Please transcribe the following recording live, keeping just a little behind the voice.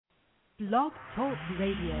Blog Talk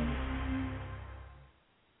Radio.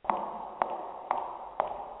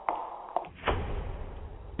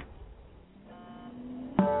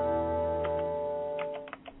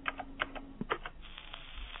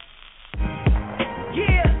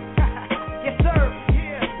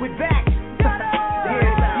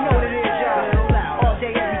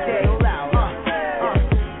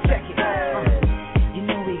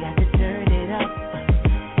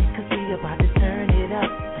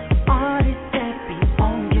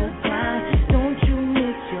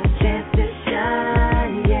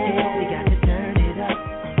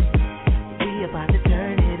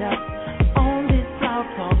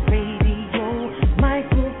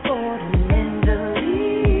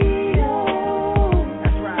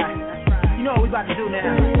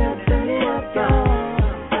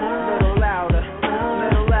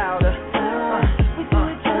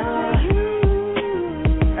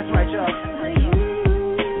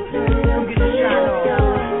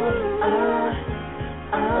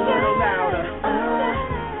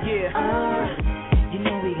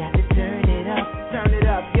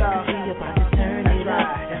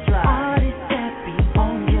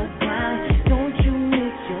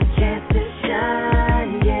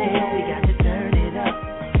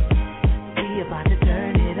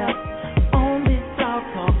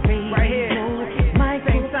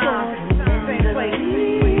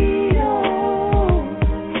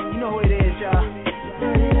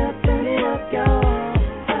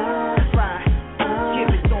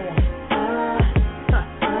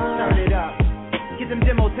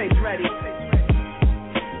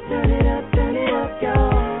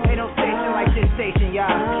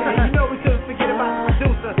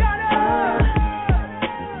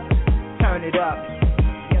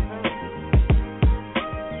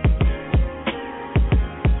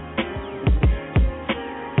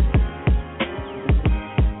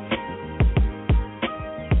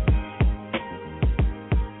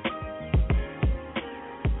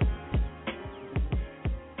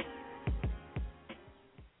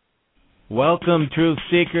 Welcome, Truth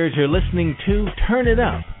Seekers. You're listening to Turn It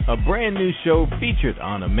Up, a brand new show featured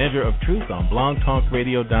on A Measure of Truth on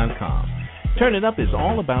blogtalkradio.com. Turn It Up is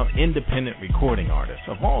all about independent recording artists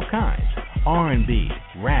of all kinds, R&B,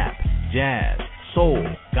 rap, jazz, soul,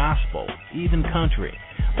 gospel, even country.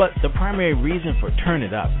 But the primary reason for Turn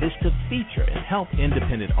It Up is to feature and help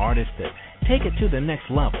independent artists that take it to the next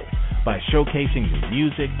level by showcasing your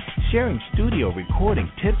music, sharing studio recording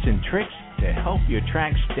tips and tricks to help your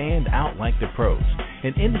tracks stand out like the pros,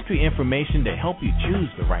 and industry information to help you choose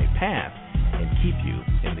the right path and keep you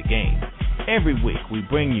in the game. Every week we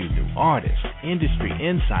bring you new artists, industry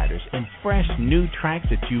insiders, and fresh new tracks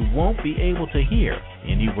that you won't be able to hear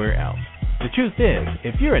anywhere else. The truth is,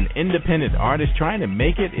 if you're an independent artist trying to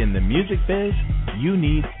make it in the music biz, you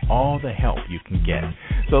need all the help you can get.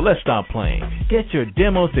 So let's stop playing. Get your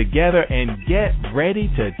demos together and get ready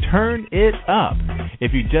to turn it up.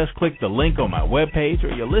 If you just click the link on my webpage, or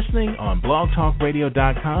you're listening on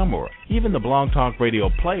blogtalkradio.com, or even the Blog Talk Radio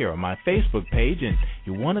player on my Facebook page, and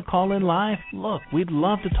you want to call in live, look, we'd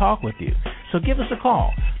love to talk with you. So give us a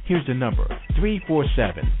call. Here's the number,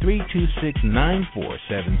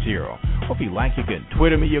 347-326-9470. Or if you like, you can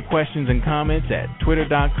Twitter me your questions and comments at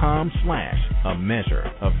twitter.com/A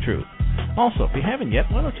Measure of Truth. Also, if you haven't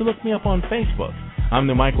yet, why don't you look me up on Facebook? I'm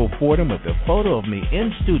the Michael Fordham with a photo of me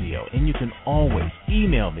in studio, and you can always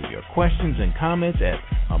email me your questions and comments at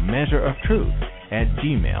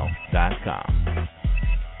ameasureoftruth@gmail.com.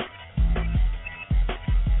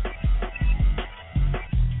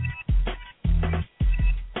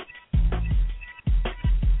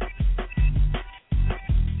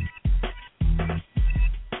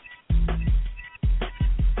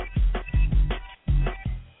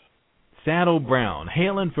 Saddle Brown,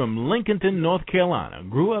 hailing from Lincolnton, North Carolina,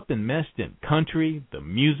 grew up enmeshed in country, the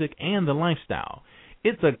music, and the lifestyle.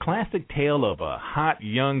 It's a classic tale of a hot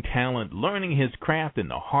young talent learning his craft in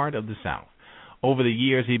the heart of the South. Over the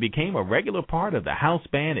years, he became a regular part of the house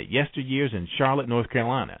band at Yesteryears in Charlotte, North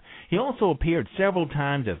Carolina. He also appeared several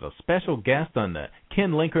times as a special guest on the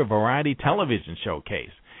Ken Linker Variety television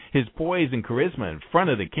showcase. His poise and charisma in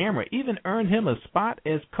front of the camera even earned him a spot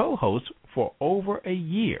as co-host for over a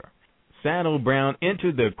year. Saddle Brown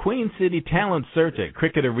entered the Queen City Talent Search at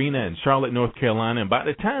Cricket Arena in Charlotte, North Carolina, and by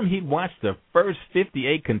the time he'd watched the first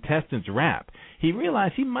 58 contestants rap, he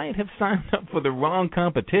realized he might have signed up for the wrong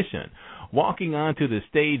competition. Walking onto the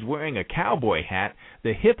stage wearing a cowboy hat,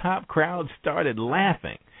 the hip-hop crowd started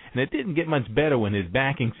laughing, and it didn't get much better when his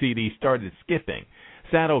backing CD started skipping.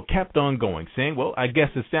 Saddle kept on going, saying, well, I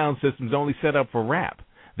guess the sound system's only set up for rap.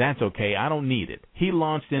 That's okay, I don't need it. He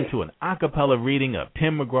launched into an a cappella reading of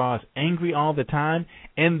Tim McGraw's Angry All the Time,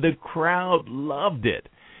 and the crowd loved it.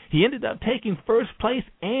 He ended up taking first place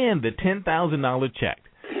and the $10,000 check.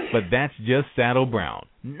 But that's just Saddle Brown.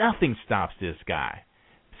 Nothing stops this guy.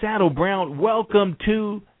 Saddle Brown, welcome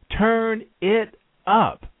to Turn It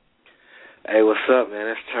Up. Hey, what's up, man?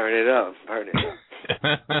 Let's turn it up. Turn it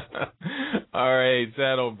up. All right,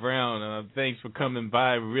 Saddle Brown, thanks for coming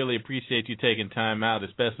by. Really appreciate you taking time out,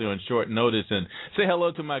 especially on short notice. And say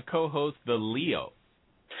hello to my co-host, the Leo.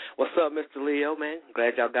 What's up, Mr. Leo, man?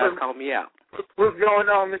 Glad y'all guys called me out. What's going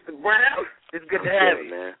on, Mr. Brown? It's good to have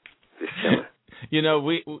you, man. Just chilling. You know,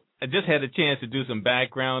 I just had a chance to do some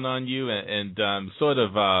background on you and sort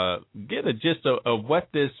of get a gist of what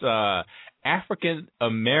this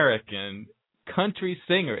African-American country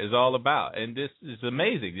singer is all about. And this is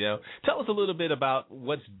amazing. You know, tell us a little bit about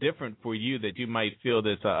what's different for you that you might feel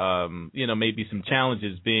this, maybe some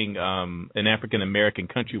challenges being an African-American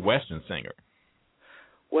country western singer.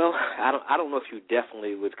 Well, I don't know if you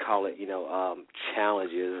definitely would call it,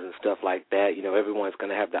 challenges and stuff like that. You know, everyone's going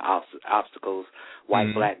to have the obstacles,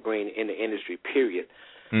 white, black, green, in the industry, period.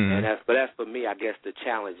 And that's for me, I guess, the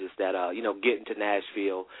challenge is that, getting to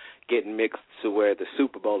Nashville, getting mixed to where the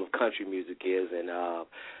Super Bowl of country music is, and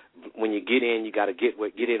when you get in, you got to get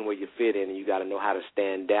in where you fit in, and you got to know how to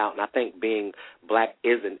stand out. And I think being black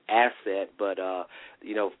is an asset, but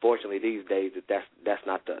fortunately these days that's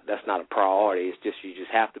not a priority. It's just you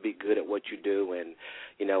just have to be good at what you do, and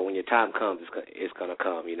when your time comes, it's gonna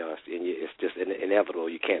come. It's just inevitable.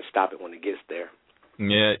 You can't stop it when it gets there.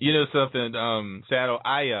 Yeah, you know something, Saddle,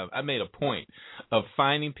 I made a point of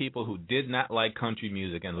finding people who did not like country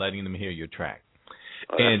music and letting them hear your track.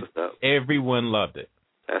 And everyone loved it.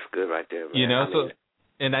 That's good right there, man.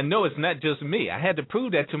 And I know it's not just me. I had to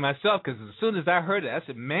prove that to myself because as soon as I heard it, I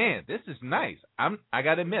said, man, this is nice. I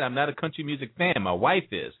got to admit, I'm not a country music fan. My wife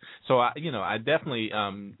is. So, I definitely,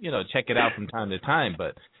 check it out from time to time.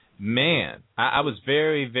 But, man, I was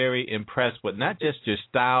very, very impressed with not just your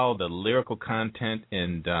style, the lyrical content,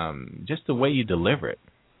 and just the way you deliver it.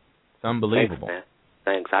 It's unbelievable. Thanks,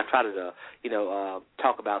 man. Thanks. I try to,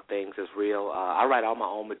 talk about things as real. I write all my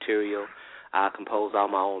own material. I compose all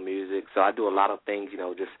my own music, so I do a lot of things,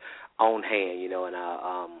 just on hand, and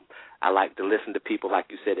I like to listen to people, like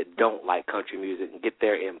you said, that don't like country music and get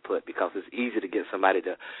their input because it's easy to get somebody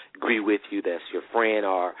to agree with you that's your friend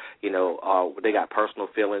or, or they got personal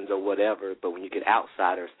feelings or whatever, but when you get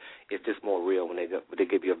outsiders, it's just more real when they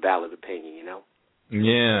give you a valid opinion,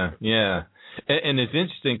 Yeah, yeah. And it's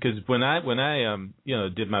interesting because when I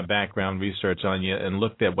did my background research on you and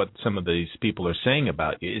looked at what some of these people are saying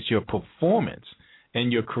about you, it's your performance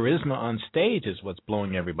and your charisma on stage is what's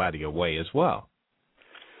blowing everybody away as well.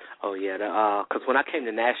 Oh, yeah, because when I came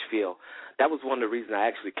to Nashville, that was one of the reasons I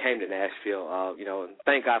actually came to Nashville, and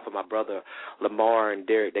thank God for my brother Lamar and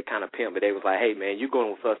Derek. They kind of pimped me. They was like, hey, man, you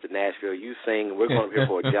going with us to Nashville. You sing, and we're going up here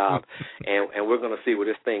for a job, and we're going to see where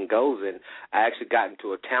this thing goes. And I actually got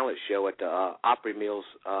into a talent show at the Opry Mills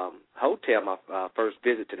Hotel, my first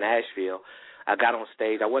visit to Nashville. I got on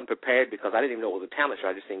stage. I wasn't prepared because I didn't even know it was a talent show.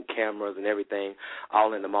 I just seen cameras and everything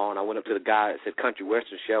all in the mall. And I went up to the guy that said Country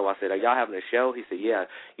Western Show. I said, are y'all having a show? He said, yeah.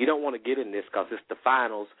 You don't want to get in this because it's the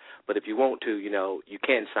finals, but if you want to, you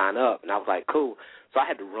can sign up. And I was like, cool. So I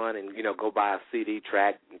had to run and, go buy a CD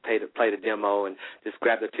track and play the demo and just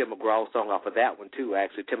grab the Tim McGraw song off of that one, too.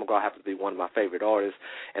 Actually, Tim McGraw happens to be one of my favorite artists.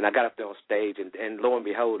 And I got up there on stage, and lo and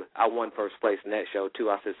behold, I won first place in that show, too.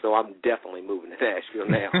 I said, so I'm definitely moving to Nashville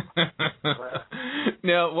now.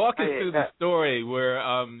 Now, walk us through the story where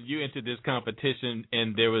you entered this competition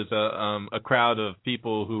and there was a crowd of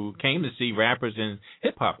people who came to see rappers and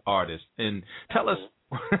hip-hop artists. And tell us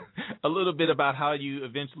a little bit about how you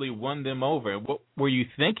eventually won them over. What were you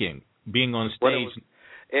thinking being on stage?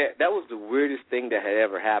 That was the weirdest thing that had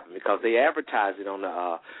ever happened because they advertised it on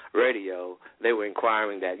the radio. They were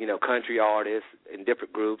inquiring that, country artists in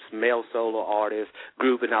different groups, male solo artists,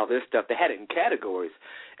 group and all this stuff. They had it in categories.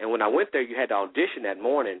 And when I went there, you had to audition that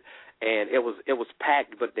morning. And it was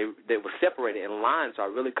packed, but they were separated in lines, so I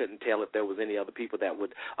really couldn't tell if there was any other people that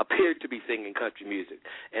would appear to be singing country music.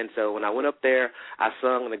 And so when I went up there, I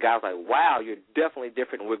sung, and the guy was like, wow, you're definitely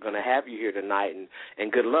different, and we're going to have you here tonight,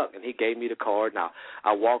 and good luck. And he gave me the card, and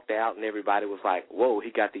I walked out, and everybody was like, whoa, he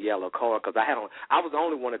got the yellow card, because I was the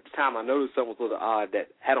only one at the time. I noticed someone was a little odd that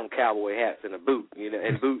had on cowboy hats and a boot,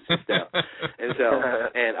 and boots and stuff.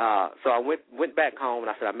 So I went back home, and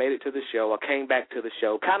I said, I made it to the show. I came back to the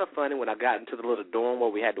show, kind of funny. funny when I got into the little dorm where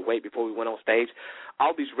we had to wait before we went on stage.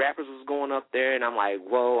 All these rappers was going up there, and I'm like,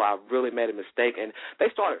 whoa, I really made a mistake. And they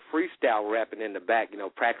started freestyle rapping in the back,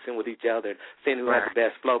 practicing with each other and seeing who had the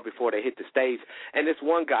best flow before they hit the stage. And this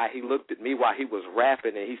one guy, he looked at me while he was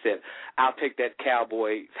rapping, and he said, I'll take that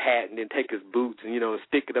cowboy hat and then take his boots and,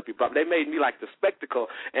 stick it up your butt. They made me like the spectacle,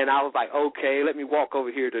 and I was like, okay, let me walk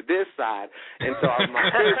over here to this side. And so I was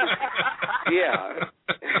like,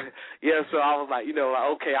 yeah, so I was like,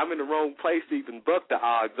 okay, I'm in the wrong place to even buck the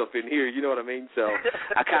odds up in here, you know what I mean? So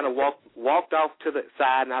I kind of walked off to the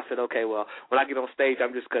side, and I said, okay, well, when I get on stage,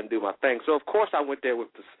 I'm just going to do my thing. So, of course, I went there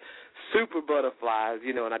with the super butterflies,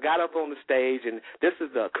 and I got up on the stage, and this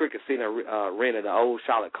is the Cricket Center Arena, the old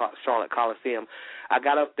Charlotte Coliseum. I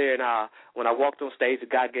got up there, and when I walked on stage, the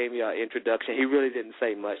guy gave me an introduction. He really didn't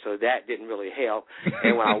say much, so that didn't really help.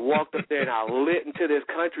 And when I walked up there and I lit into this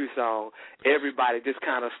country song, everybody just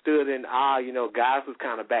kind of stood in awe. Guys was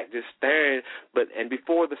kind of back just staring. And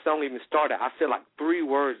before the song even started, I said like 3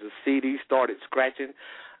 words. The CD started scratching.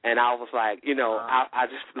 And I was like, I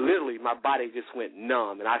just literally, my body just went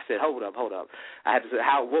numb. And I said, hold up. I had to say,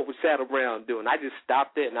 what was Saddle Brown doing? I just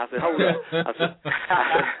stopped it, and I said, hold up.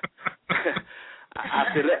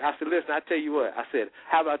 I said, listen, I tell you what. I said,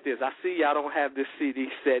 how about this? I see y'all don't have this CD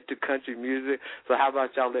set to country music, so how about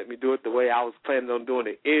y'all let me do it the way I was planning on doing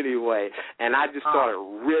it anyway? And I just started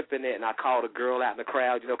ripping it, and I called a girl out in the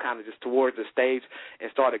crowd, kind of just towards the stage,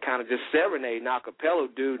 and started kind of just serenading a cappella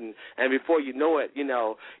dude. And before you know it,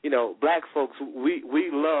 black folks,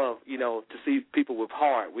 we love, to see people with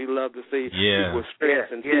heart. We love to see people with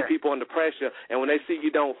strength and see people under pressure. And when they see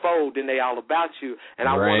you don't fold, then they all about you. And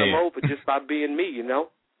I won them over just by being me.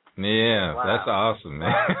 Yeah, wow. That's awesome,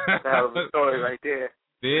 man. That was a story right there.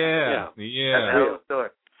 Yeah. That's a hell of a story.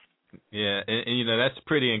 Yeah, and that's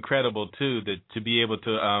pretty incredible too, to be able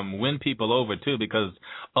to win people over too, because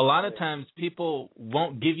a lot of times people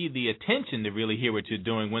won't give you the attention to really hear what you're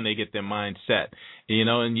doing when they get their mind set.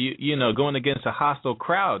 And you going against a hostile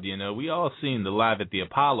crowd, we all seen the Live at the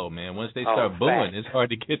Apollo, man. Once they start booing, it's hard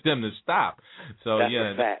to get them to stop. So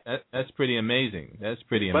that's pretty amazing. That's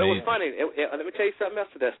pretty amazing. But it was funny. Let me tell you something else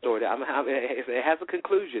to that story. It has a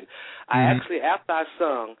conclusion. I actually, after I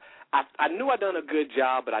sung, I knew I'd done a good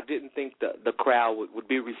job, but I didn't think the crowd would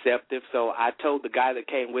be receptive. So I told the guy that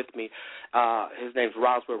came with me, his name's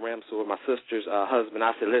Roswell Ramsey, my sister's husband.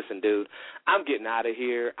 I said, listen, dude, I'm getting out of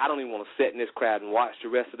here. I don't even want to sit in this crowd and watch the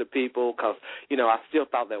rest of the people because, I still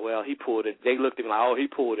thought that, well, he pulled it. They looked at me like, oh, he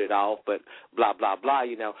pulled it off, but blah, blah, blah,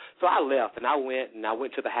 So I left, and I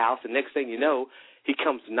went to the house, and next thing you know, he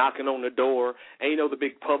comes knocking on the door, and the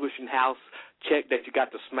big publishing house check that you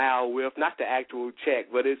got to smile with, not the actual check,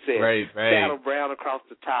 but it said Saddle Brown across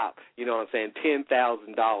the top, you know what I'm saying,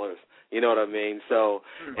 $10,000. You know what I mean? So,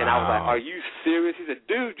 and I was like, are you serious? He said,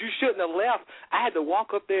 dude, you shouldn't have left. I had to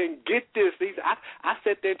walk up there and get this. I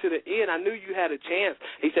sat there to the end. I knew you had a chance.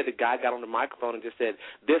 He said the guy got on the microphone and just said,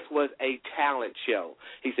 this was a talent show.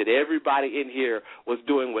 He said everybody in here was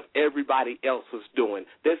doing what everybody else was doing.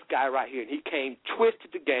 This guy right here, and he came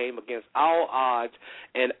twisted the game against all odds,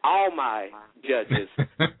 and all my judges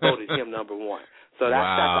voted him number 1. So that's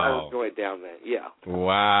how I enjoyed down there. Yeah.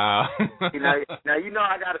 Wow. Now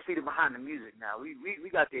I got to see the behind the music. Now we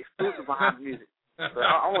got the exclusive behind the music. So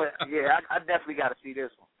I definitely got to see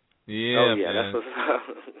this one. Yeah, man. That's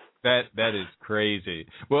what's that is crazy.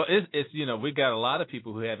 Well, it's we got a lot of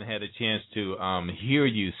people who haven't had a chance to hear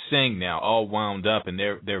you sing now, all wound up, and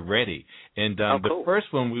they're ready. And the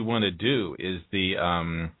first one we want to do is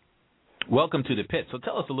the Welcome to the Pit. So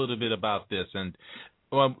tell us a little bit about this. And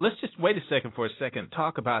well, let's just wait for a second.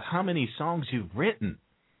 Talk about how many songs you've written.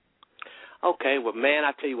 Okay, well, man,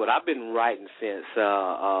 I tell you what, I've been writing since,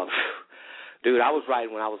 dude, I was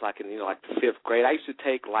writing when I was in the 5th grade. I used to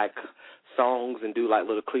take songs and do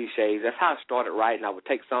little cliches. That's how I started writing. I would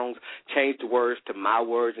take songs, change the words to my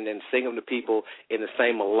words, and then sing them to people in the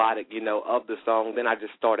same melodic, of the song. Then I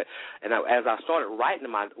just started, and as I started writing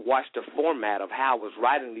them, I watched the format of how I was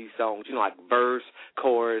writing these songs, verse,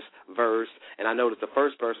 chorus, verse, and I noticed the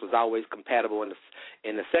first verse was always compatible in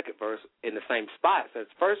the second verse in the same spot. So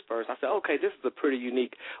the first verse, I said, okay, this is a pretty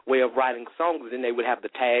unique way of writing songs. And then they would have the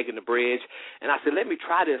tag and the bridge, and I said, let me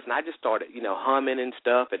try this, and I just started, humming and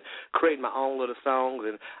stuff and creating my own little songs.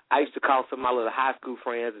 And I used to call some of my little high school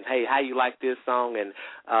friends and, hey, how you like this song? And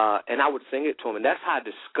I would sing it to them. And that's how I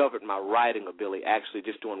discovered my writing ability, actually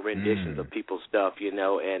just doing renditions of people's stuff,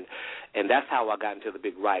 and that's how I got into the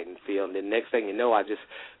big writing field. And then next thing you know, I just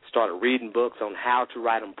started reading books on how to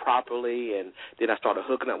write them properly, and then I started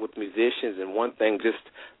hooking up with musicians, and one thing just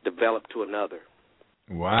developed to another.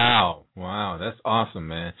 Wow, that's awesome,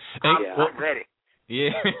 man. I'm ready.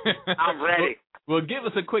 Yeah. I'm ready. Well, give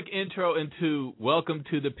us a quick intro into Welcome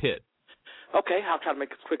to the Pit. Okay, I'll try to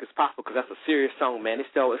make it as quick as possible because that's a serious song, man. It's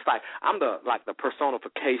like I'm the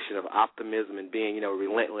personification of optimism and being,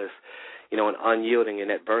 relentless, and unyielding in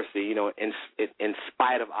adversity, in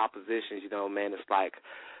spite of oppositions, man. It's like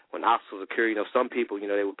when obstacles occur, some people,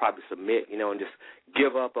 they would probably submit, and just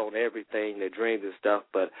give up on everything, their dreams and stuff.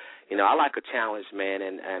 But, I like a challenge, man,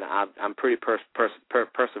 and I'm pretty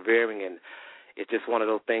persevering, and it's just one of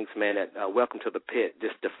those things, man, that Welcome to the Pit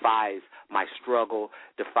just defies my struggle,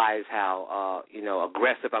 defies how,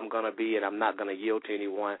 aggressive I'm going to be, and I'm not going to yield to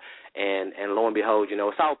anyone. And lo and behold,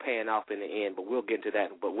 it's all paying off in the end, but we'll get into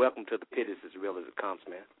that. But Welcome to the Pit is as real as it comes,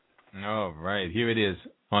 man. All right, here it is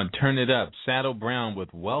on Turn It Up, Saddle Brown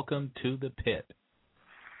with Welcome to the Pit.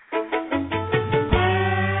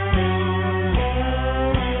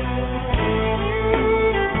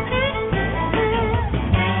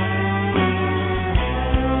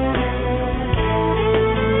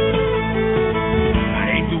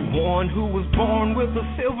 Who was born with a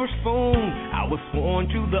silver spoon. I was born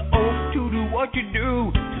to the oath to do what you do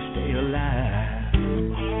to stay alive.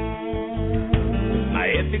 My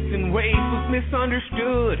ethics and ways was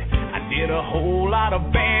misunderstood. I did a whole lot of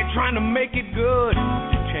bad trying to make it good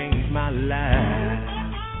to change my life.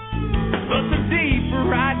 But the deeper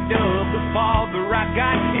I dug, the farther I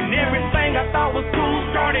got, and everything I thought was cool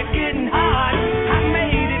started getting hot. I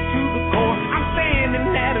made it to the core. I'm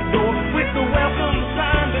standing at a door with the welcome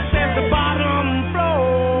sign that says the bottom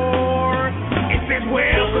floor. It says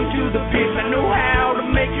welcome to the pit. I know how to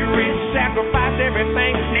make you rich, sacrifice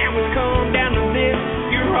everything. Now it's come down to this.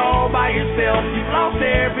 You're all by yourself. You've lost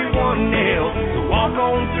everyone else. So walk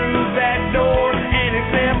on through that door and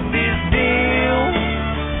accept this deal.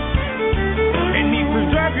 And you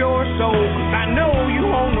preserve your soul, 'cause I know you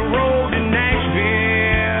on the road to Nashville.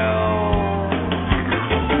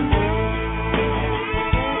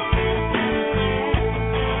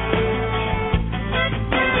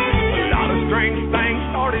 A lot of strange things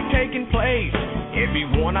started taking place.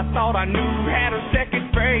 Everyone I thought I knew had a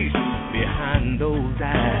second face behind those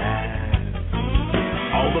eyes.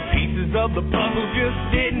 All the pieces of the puzzle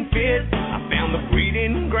just didn't fit. I found the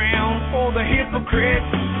breeding ground for the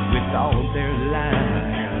hypocrites with all their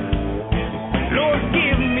lies. Lord,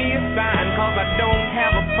 give me a sign, 'cause I don't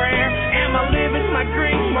have a prayer. Am I living my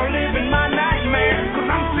dream or living my nightmare? 'Cause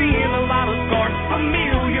I'm seeing a lot of scars,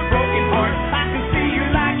 familiar broken hearts. I can see your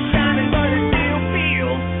light shining, but it still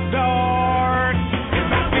feels dark.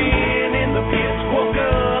 'Cause I've been in the pits, woke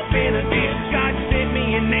up in a ditch. God sent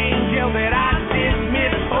me an angel that I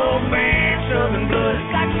dismissed. Oh, bad southern blood,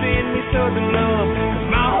 God sent me southern love. 'Cause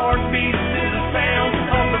my heart beats to the sound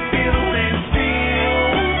of the fiddle and steel.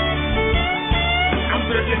 I'm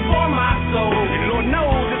searching for my soul, and Lord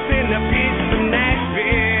knows it's in the pits of Nashville.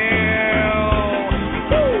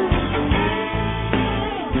 Woo!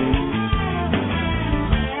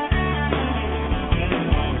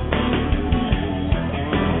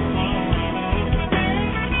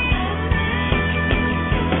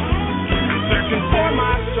 I'm searching for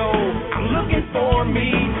my soul. I'm looking for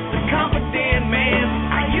me, the confident man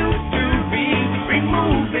I used to be.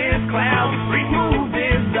 Remove this cloud, remove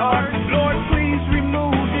this dark. Lord, please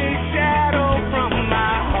remove this shadow from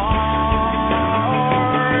my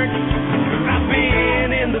heart. 'Cause I've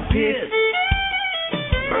been in the pit,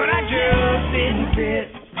 but I just didn't fit.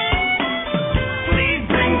 Please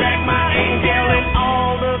bring back my angel and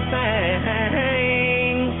all the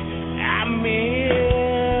things I miss.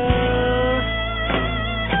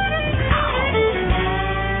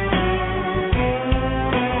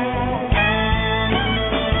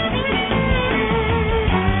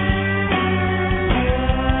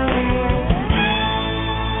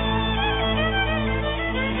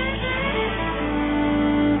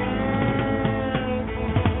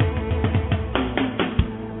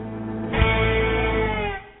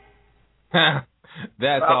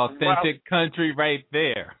 That's authentic country right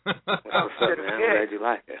there. What's up, man? I'm glad you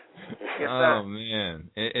like it. Yes, Oh, man.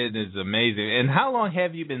 It is amazing. And how long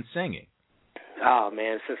have you been singing? Oh,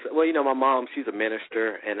 man, my mom, she's a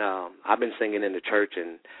minister, and I've been singing in the church,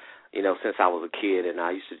 and, since I was a kid, and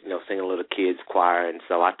I used to, sing a little kids choir, and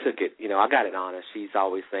so I took it, I got it honest. She's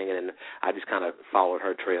always singing, and I just kind of followed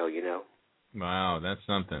her trail, Wow, that's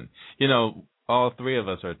something. All three of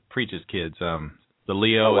us are preacher's kids, the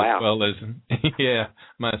Leo Oh, wow. as well as,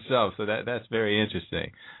 myself, so that's very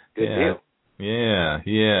interesting. Good deal. Yeah.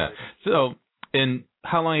 So, and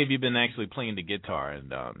how long have you been actually playing the guitar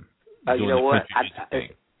and you know what?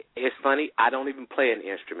 It's funny, I don't even play an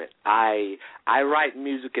instrument. I write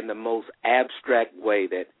music in the most abstract way,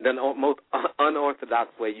 the most unorthodox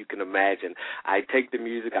way you can imagine. I take the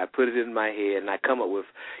music, I put it in my head, and I come up with,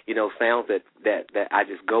 sounds that I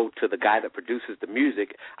just go to the guy that produces the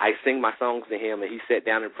music. I sing my songs to him, and he sat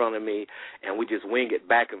down in front of me, and we just wing it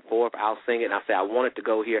back and forth. I'll sing it, and I say, I want it to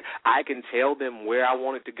go here. I can tell them where I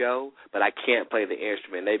want it to go, but I can't play the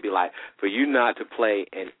instrument. They'd be like, for you not to play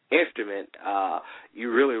an instrument,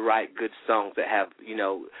 you really write good songs that have,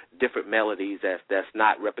 different melodies that's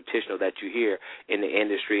not repetitional that you hear in the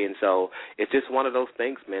industry. And so it's just one of those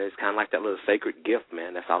things, man. It's kind of like that little sacred gift,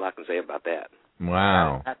 man. That's all I can say about that.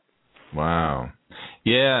 Wow.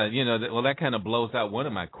 Yeah, that kind of blows out one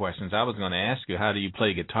of my questions. I was going to ask you, how do you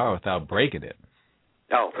play guitar without breaking it?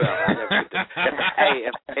 Oh, well, I never did that.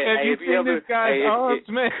 Have you seen this guy's arms,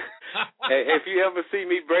 man? If you ever see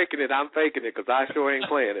me breaking it, I'm faking it because I sure ain't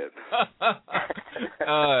playing it.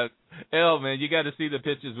 Hell, man, you got to see the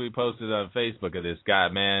pictures we posted on Facebook of this guy,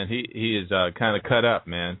 man. He is kind of cut up,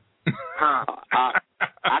 man. I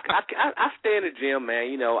stay in the gym,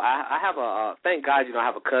 man. I have thank God, I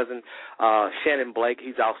have a cousin, Shannon Blake.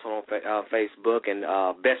 He's also on Facebook, and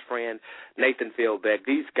best friend Nathan Philbeck.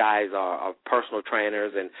 These guys are personal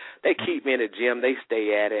trainers, and they keep me in the gym. They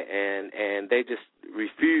stay at it, and they just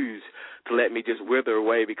refuse to let me just wither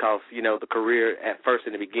away because, the career at first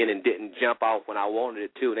in the beginning didn't jump off when I wanted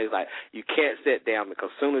it to. And they was like, you can't sit down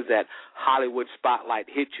because as soon as that Hollywood spotlight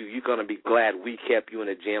hits you, you're going to be glad we kept you in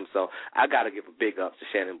the gym. So I got to give a big ups to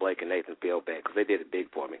Shannon Blake and Nathan Philbeck because they did it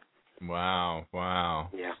big for me. Wow.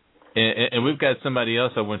 Yeah. And we've got somebody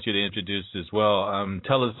else I want you to introduce as well.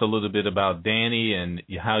 Tell us a little bit about Danny and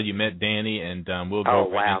how you met Danny, and we'll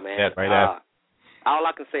go man. Right after. All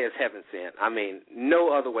I can say is heaven sent. I mean,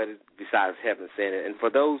 no other way besides heaven sent. And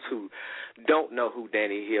for those who don't know who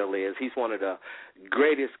Danny Hill is, he's one of the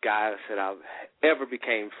greatest guys that I've ever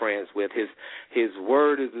became friends with. His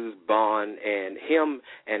word is his bond, and him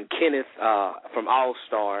and Kenneth from All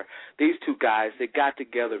Star, these two guys, they got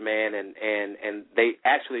together, man, and they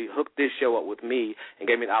actually hooked this show up with me and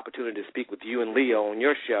gave me the opportunity to speak with you and Leo on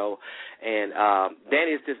your show. And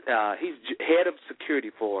Danny is just he's head of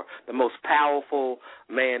security for the most powerful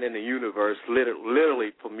man in the universe,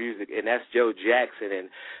 literally for music, and that's Joe Jackson. And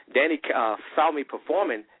Danny saw me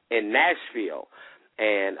performing in Nashville,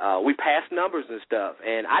 and we passed numbers and stuff,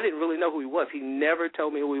 and I didn't really know who he was. He never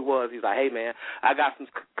told me who he was. He's like, hey, man, I got some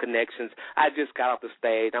connections. I just got off the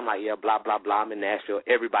stage. I'm like, yeah, blah, blah, blah. I'm in Nashville.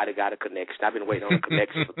 Everybody got a connection. I've been waiting on a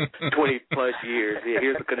connection for 20-plus years. Yeah,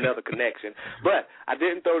 here's another connection. But I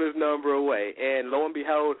didn't throw this number away, and lo and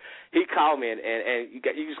behold, he called me, and you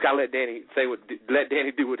just got to let Danny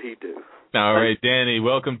do what he do. All right, Danny,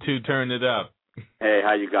 welcome to Turn It Up. Hey,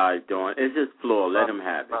 how you guys doing? It's just Floor. Let him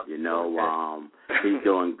have it, He's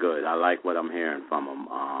doing good. I like what I'm hearing from him.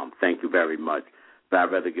 Thank you very much. But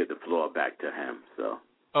I'd rather give the floor back to him. So.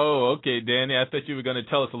 Oh, okay, Danny. I thought you were going to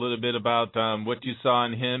tell us a little bit about what you saw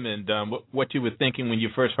in him and what you were thinking when you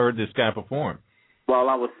first heard this guy perform. Well,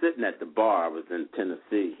 I was sitting at the bar. I was in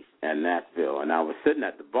Tennessee and Nashville, and I was sitting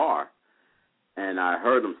at the bar, and I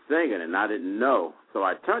heard him singing, and I didn't know. So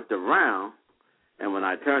I turned around. And when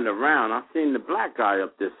I turned around, I seen the black guy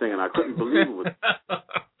up there singing. I couldn't believe it was.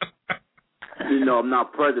 I'm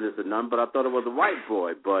not prejudiced or nothing, but I thought it was a white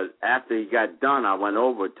boy. But after he got done, I went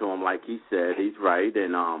over to him, like he said, he's right,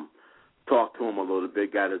 and talked to him a little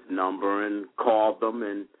bit, got his number, and called him.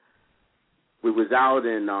 And we was out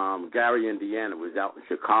in Gary, Indiana. We was out in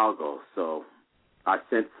Chicago. So I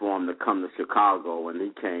sent for him to come to Chicago, and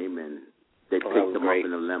he came, and they picked him up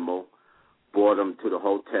in a limo. Brought him to the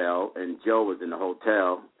hotel, and Joe was in the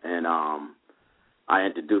hotel, and I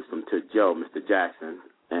introduced him to Joe, Mr. Jackson,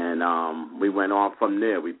 and we went on from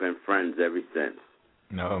there. We've been friends ever since.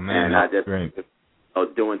 No, man, and that's I just great.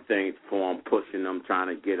 Doing things for him, pushing him, try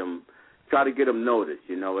to get him noticed.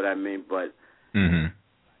 You know what I mean? But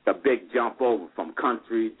a big jump over from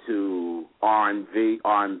country to R&B.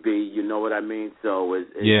 You know what I mean? So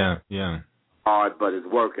it's hard, but it's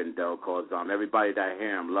working though, cause everybody that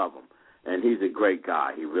hear him love him. And he's a great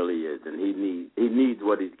guy. He really is. And he needs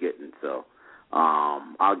what he's getting. So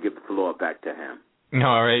I'll give the floor back to him.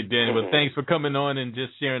 All right, Danny. Well, thanks for coming on and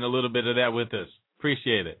just sharing a little bit of that with us.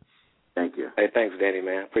 Appreciate it. Thank you. Hey, thanks, Danny,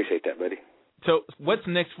 man. Appreciate that, buddy. So what's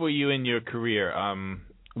next for you in your career?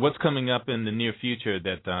 What's coming up in the near future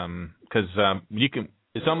that because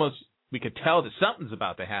it's almost we could tell that something's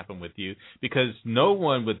about to happen with you because no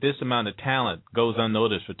one with this amount of talent goes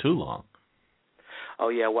unnoticed for too long. Oh,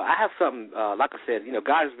 yeah, well, I have something, like I said,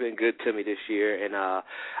 God has been good to me this year, and I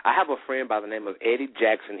have a friend by the name of Eddie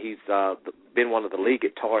Jackson. He's been one of the lead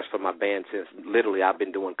guitarists for my band since literally I've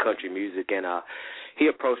been doing country music, and he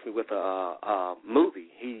approached me with a movie.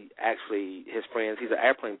 His friends, he's an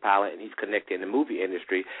airplane pilot, and he's connected in the movie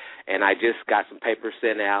industry, and I just got some papers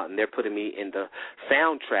sent out, and they're putting me in the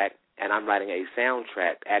soundtrack, and I'm writing a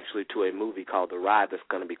soundtrack actually to a movie called The Ride that's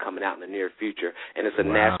going to be coming out in the near future, and it's a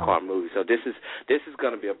NASCAR movie. So this is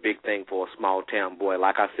going to be a big thing for a small town boy.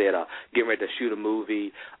 Like I said, getting ready to shoot a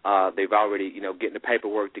movie. They've already, getting the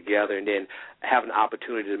paperwork together, and then having the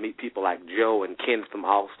opportunity to meet people like Joe and Ken from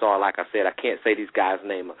All Star. Like I said, I can't say these guys'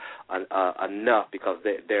 name enough because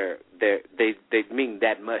they mean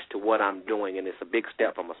that much to what I'm doing, and it's a big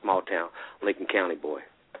step from a small town Lincoln County boy.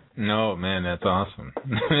 No, man, that's awesome.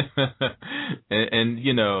 and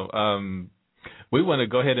we want to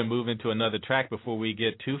go ahead and move into another track before we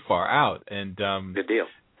get too far out. And good deal.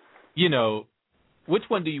 Which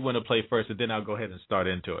one do you want to play first, and then I'll go ahead and start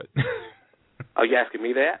into it. Are you asking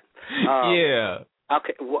me that? Yeah.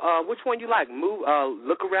 Okay. Which one you like?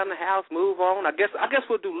 Look Around the House, Move On. I guess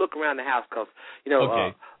we'll do Look Around the House because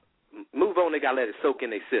okay. Move On, they got to let it soak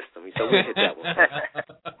in their system. So we'll hit that one.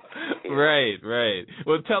 Right.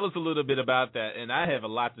 Well, tell us a little bit about that. And I have a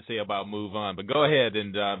lot to say about Move On, but go ahead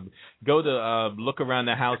and go to Look Around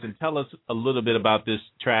the House and tell us a little bit about this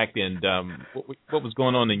track and what was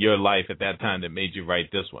going on in your life at that time that made you write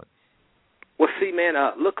this one. Well, see, man,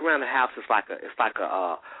 Look Around the House is like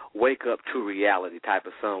a wake up to reality type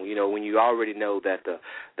of song. When you already know that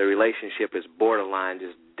the relationship is borderline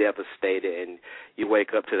just devastated, and you wake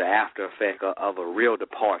up to the after effect of a real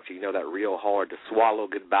departure. That real hard to swallow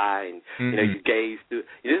goodbye, and you gaze through.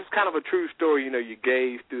 This is kind of a true story. You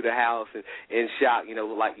gaze through the house and in shock.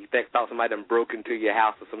 Like you thought somebody done broke into your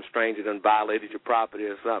house or some stranger done violated your property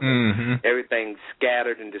or something. Everything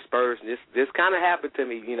scattered and dispersed. And this kind of happened to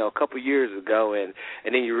me, a couple years ago, and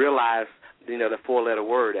then you realize. The 4-letter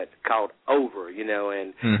word that's called over, and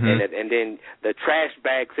then the trash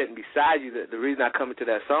bag sitting beside you. The reason I come into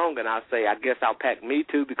that song and I say, I guess I'll pack me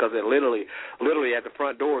too, because it literally at the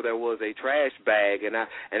front door there was a trash bag, and that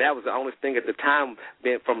was the only thing at the time,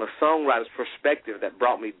 from a songwriter's perspective, that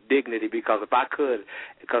brought me dignity. Because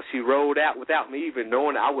because she rolled out without me even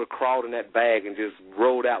knowing, I would have crawled in that bag and just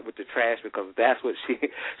rolled out with the trash, because that's what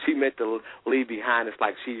she meant to leave behind. It's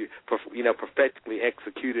like she, perfectly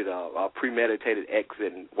executed a premeditated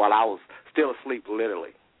exit while I was still asleep,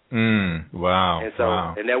 literally. Wow. And so,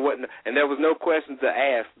 and there was no questions to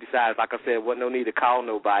ask. Besides, like I said, wasn't no need to call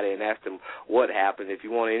nobody and ask them what happened. If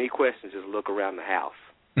you want any questions, just look around the house.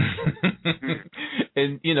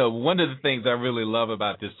 And one of the things I really love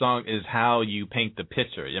about this song is how you paint the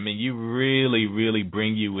picture. I mean, you really, really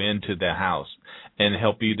bring you into the house and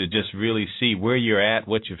help you to just really see where you're at,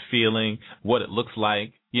 what you're feeling, what it looks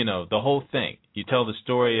like. The whole thing. You tell the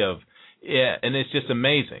story of. Yeah, and it's just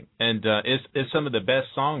amazing, and it's some of the best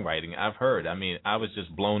songwriting I've heard. I mean, I was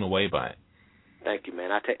just blown away by it. Thank you,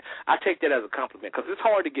 man. I take that as a compliment, because it's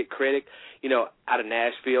hard to get credit, out of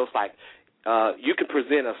Nashville. It's like you can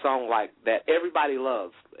present a song like that everybody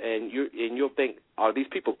loves, and you'll think, are these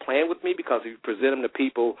people playing with me? Because if you present them to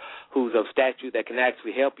people who's of stature that can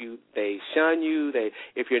actually help you, they shun you.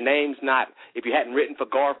 If your name's not, if you hadn't written for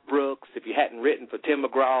Garth Brooks, if you hadn't written for Tim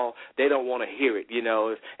McGraw, they don't want to hear it,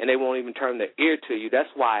 and they won't even turn their ear to you. That's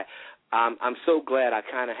why I'm so glad I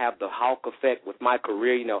kind of have the hawk effect with my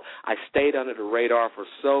career. I stayed under the radar for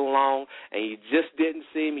so long, and you just didn't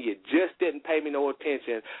see me. You just didn't pay me no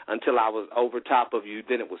attention until I was over top of you.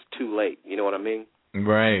 Then it was too late. You know what I mean?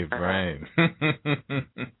 Right. And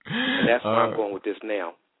that's where I'm going with this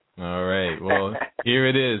now. All right. Well, here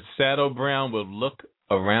it is. Saddle Brown will Look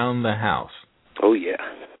Around the House. Oh, yeah.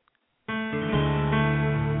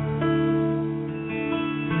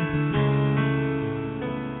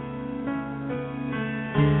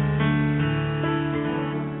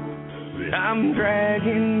 I'm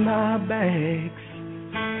dragging my bags,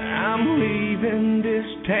 I'm leaving this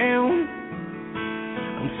town.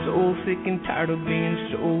 I'm so sick and tired of being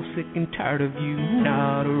so sick and tired of you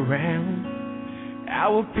not around.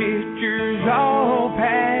 Our pictures all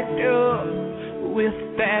packed up with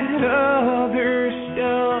that other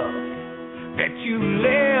stuff that you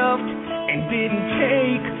left and didn't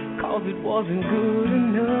take, 'cause it wasn't good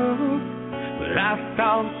enough. But I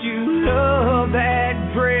thought you loved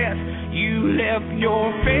that dress. You left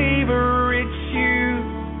your favorite shoe.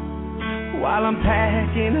 While I'm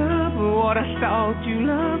packing up what I thought you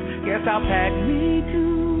loved, guess I'll pack me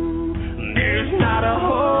too. There's not a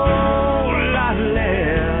whole lot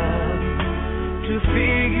left to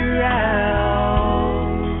figure out.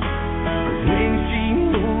 'Cause when she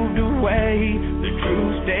moved away, the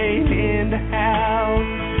truth stayed in the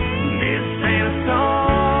house. This ain't a song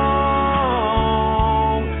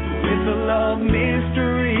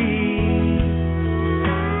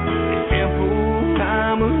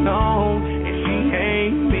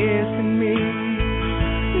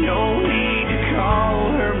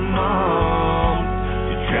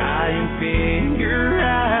figure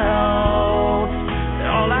out that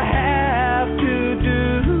all I have to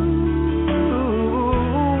do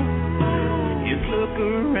is look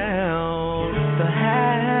around the house.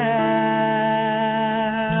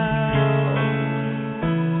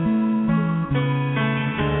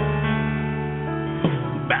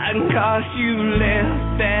 Because you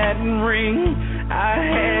left that ring, I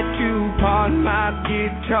had to pawn my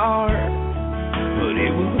guitar, but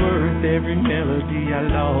it was worth every melody I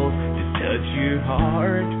lost to touch your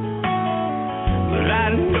heart. But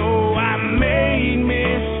I know I made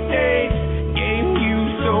mistakes, gave you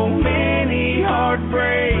so many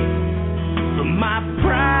heartbreaks, but my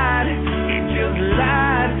pride, it just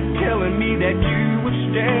lied, telling me that you would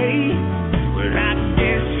stay. But I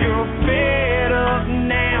guess you're fed up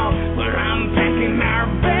now, but I'm packing our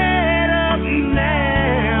bed up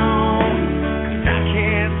now, 'cause I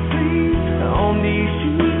can't sleep on these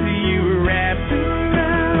sheets you were wrapped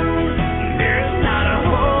around. There's not a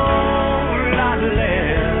whole lot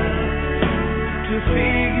left to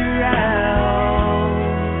figure out,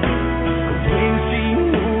 'cause when she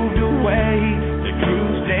moved away, the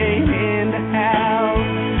truth stayed in the house.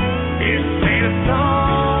 This ain't a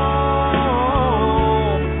song,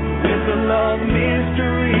 it's a love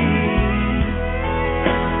mystery.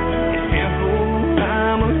 It's simple,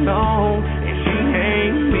 I'm alone, and she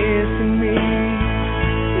ain't missing me.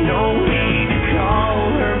 No need to call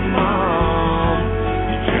her mom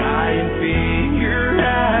to try and figure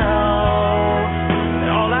out that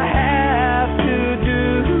all I have to do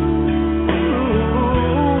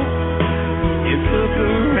is look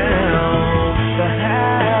around the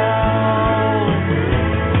house.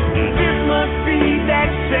 This must be that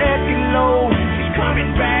second load she's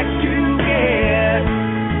coming back to get.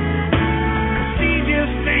 'Cause she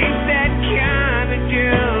just ain't that kind that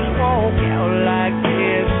just walk out like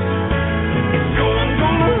this. So I'm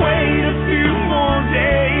gonna wait a few more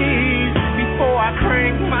days before I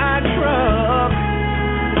crank my truck.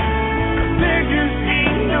 'Cause there just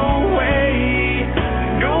ain't no way,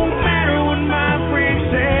 no matter what my friends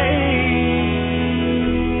say,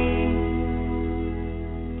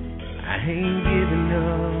 I ain't giving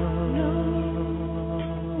up.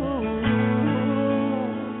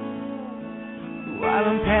 While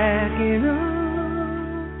I'm packing up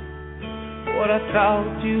what I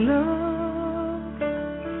thought you loved,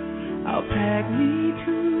 I'll pack me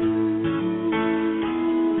too.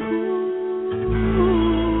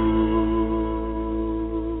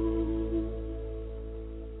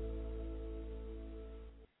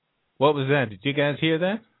 What was that? Did you guys hear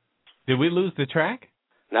that? Did we lose the track?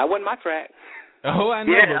 No, that wasn't my track. Oh, I know.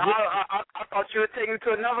 Yeah, I thought you were taking it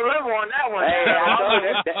to another level on that one. Hey, I told you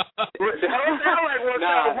that. Don't sound like what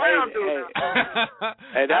Charlie Brown do.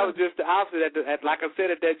 Hey, that was just the opposite. Like I said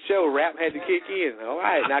at that show, rap had to kick in. All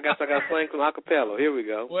right, now I got to sing some acapella. Here we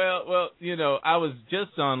go. Well, you know, I was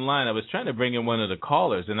just online. I was trying to bring in one of the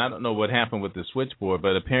callers, and I don't know what happened with the switchboard,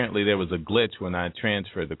 but apparently there was a glitch when I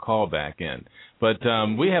transferred the call back in. But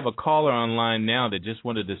we have a caller online now that just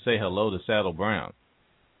wanted to say hello to Saddle Brown.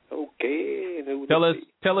 Okay.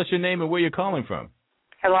 Tell us your name and where you're calling from.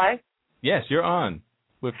 Hello? Yes, you're on.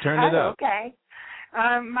 We've turned it up. Okay.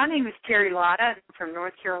 My name is Terry Lotta. I'm from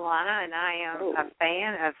North Carolina, and I am a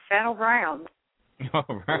fan of Saddle Brown. All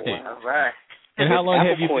right. All right. And how long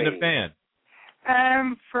have you been a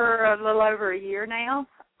fan? For a little over a year now.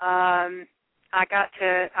 I got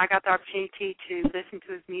the opportunity to listen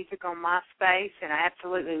to his music on MySpace, and I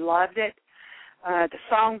absolutely loved it. The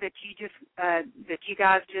song that you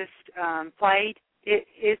guys just played,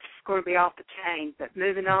 it's going to be off the chain, but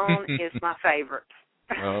Moving On is my favorite.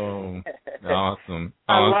 Oh, awesome.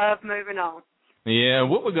 I love Moving On. Yeah,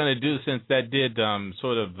 what we're going to do, since that did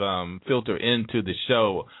sort of filter into the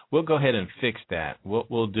show, we'll go ahead and fix that.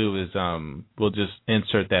 What we'll do is we'll just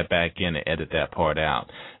insert that back in and edit that part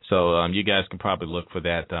out. So you guys can probably look for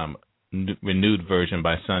that renewed version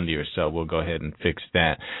by Sunday or so. We'll go ahead and fix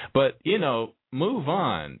that. But, you know, Move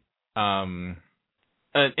On, an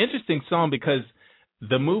interesting song, because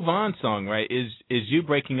the Move On song, right, is you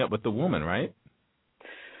breaking up with the woman, right?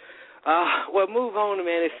 Well, Move On,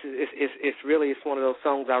 man. It's really one of those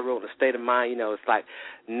songs I wrote in a state of mind. You know, it's like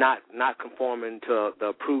not conforming to the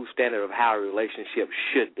approved standard of how a relationship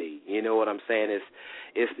should be. You know what I'm saying?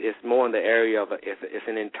 It's more in the area of it's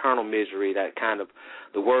an internal misery, that kind of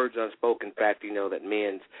the words unspoken fact, you know, that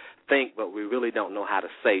men think, but we really don't know how to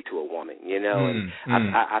say to a woman. You know, and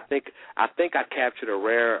I think I captured a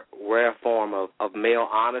rare form of male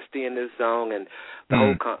honesty in this song, and the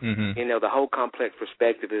whole you know, the whole complex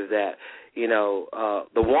perspective is that, you know,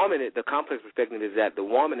 the complex perspective is that the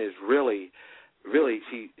woman is really really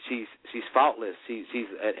she's faultless. She's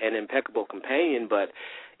an impeccable companion, but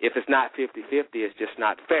if it's not 50-50, it's just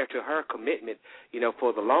not fair to her commitment,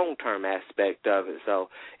 for the long-term aspect of it. So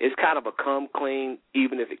it's kind of a come clean,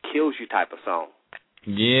 even if it kills you type of song.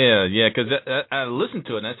 Yeah, because I listened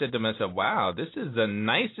to it and I said to myself, wow, this is the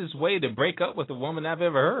nicest way to break up with a woman I've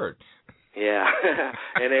ever heard. Yeah,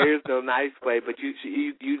 and there is no nice way, but you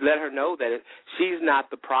let her know that she's not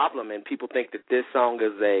the problem, and people think that this song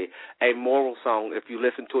is a moral song. If you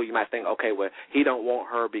listen to it, you might think, okay, well, he don't want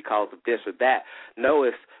her because of this or that. No,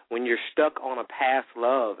 it's when you're stuck on a past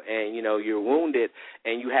love and, you're wounded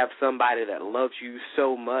and you have somebody that loves you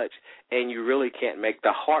so much and you really can't make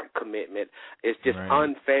the heart commitment, it's just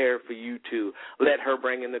unfair for you to let her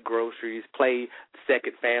bring in the groceries, play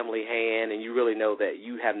second family hand, and you really know that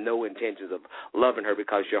you have no intentions of loving her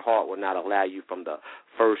because your heart will not allow you from the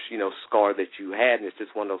first, scar that you had. And it's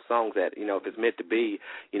just one of those songs that, if it's meant to be,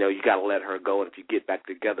 you got to let her go. And if you get back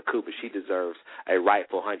together, cool, but she deserves a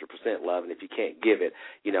rightful 100% love. And if you can't give it,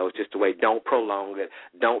 it's just the way. Don't prolong it.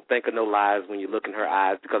 Don't think of no lies when you look in her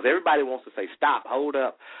eyes, because everybody wants to say, stop, hold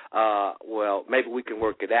up. Well, maybe we can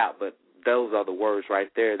work it out, but those are the words right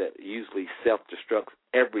there that usually self-destructs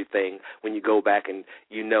everything when you go back and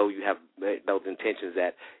you have those intentions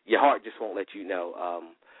that your heart just won't let you know,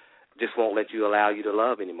 just won't let you allow you to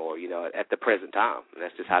love anymore, at the present time. And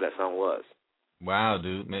that's just how that song was. Wow,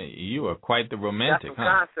 dude, man, you are quite the romantic, got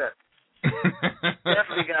some concept.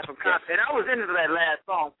 Definitely got some concept. And I was into that last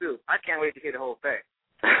song, too. I can't wait to hear the whole thing.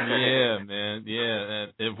 Yeah, man, yeah.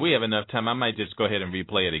 If we have enough time, I might just go ahead and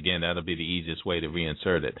replay it again. That'll be the easiest way to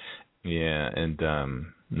reinsert it. Yeah, and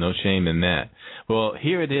no shame in that. Well,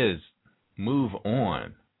 here it is, Move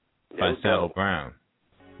On by Saddle Brown.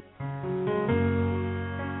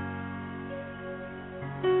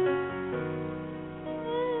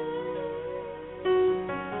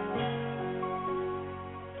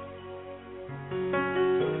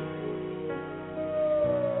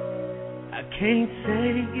 Can't say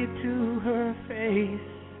it to her face,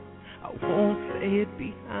 I won't say it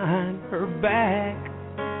behind her back.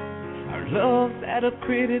 Our love's at a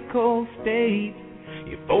critical state,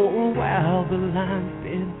 yeah, for a while the line's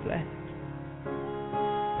been flat.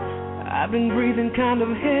 I've been breathing kind of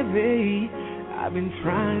heavy, I've been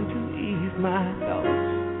trying to ease my thoughts.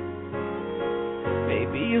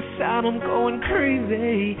 Maybe a sign I'm going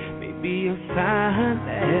crazy, maybe a sign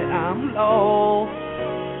that I'm lost.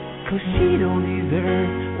 'Cause she don't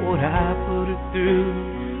deserve what I put her through.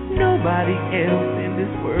 Nobody else in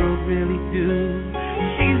this world really do.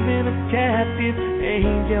 She's been a captive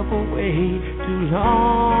angel for way too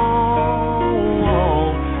long.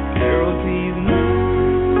 Girl, please move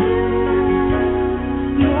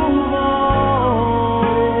on.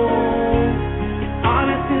 As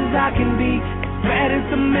honest as I can be, as bad as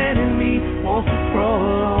the man in me wants to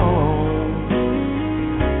prolong.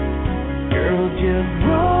 Girl, just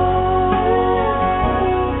roll.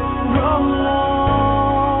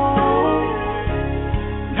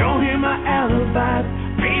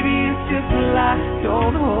 Maybe it's just a lie,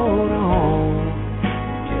 don't hold on.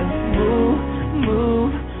 Just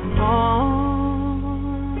move on.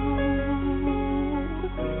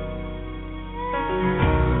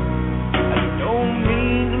 I don't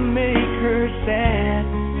mean to make her sad,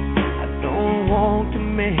 I don't want to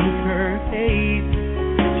make her hate.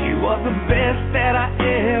 She was the best that I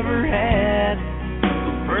ever had.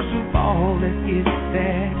 But first of all, let's get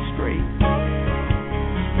that straight.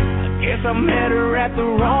 Guess I met her at the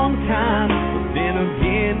wrong time, but then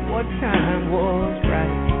again, what time was right?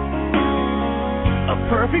 A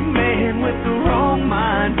perfect man with the wrong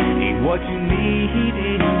mind ain't what you need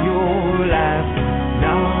in your life.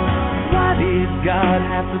 No, why did God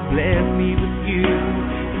have to bless me with you?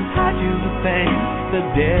 And how'd you think the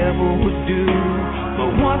devil would do? But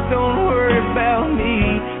once don't worry about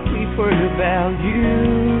me, please worry about you.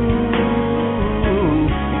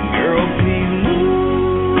 Girl, please move.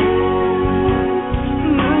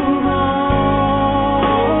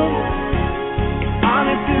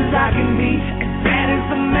 I can be as bad as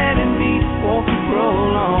the man in me won't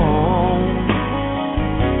prolong.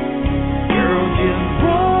 Girl, just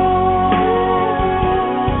roll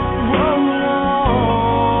on.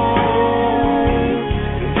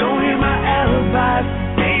 Don't hear my alibis,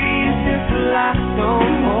 baby, it's just a lie.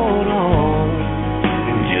 Don't hold on,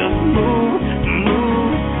 and just move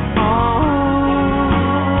on.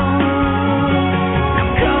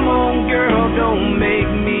 Come on, girl, don't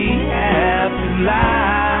make me have to lie.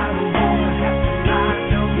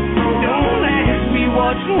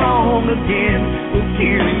 What's wrong again with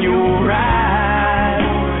tears in your eyes?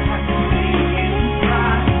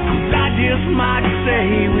 I just might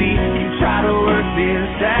say we can try to work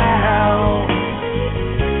South.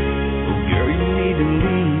 Oh, girl, you need to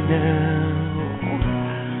leave now.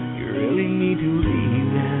 You really need to leave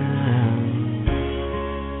now.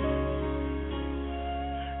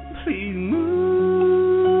 Please move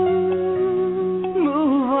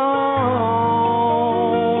on.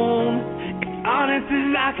 As honest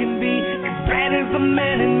as I can be, as bad as the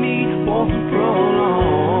man in me wants to prolong.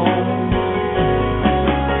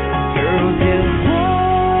 Girl, just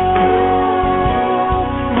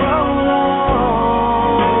roll on.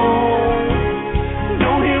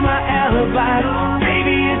 Don't hear my alibi,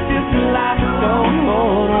 baby, it's just a lie. Don't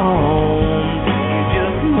hold on. You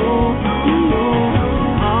just move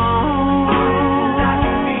on.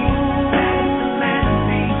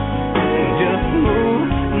 Just move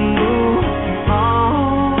on.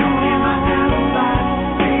 Don't hear my alibi,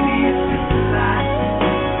 baby, it's just a lie.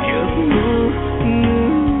 Just move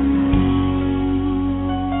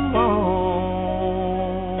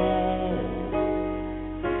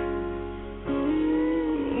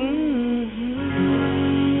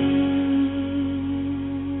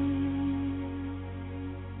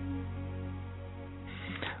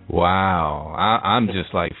Wow, I'm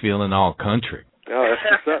just like feeling all country. Oh,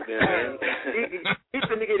 that's what's up there, man. He's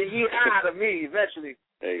going to get a yee-haw out of me eventually.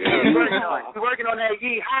 There you He's go. working on that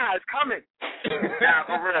yee-haw. It's coming. Nah,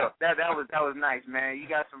 for real. That was nice, man. You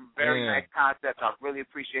got some very nice concepts. I really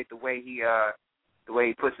appreciate the way he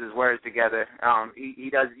puts his words together. He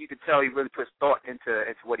does. You could tell he really puts thought into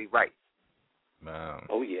what he writes. Wow.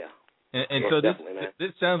 Oh, yeah. And Yes, so definitely,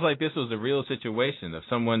 this sounds like this was a real situation of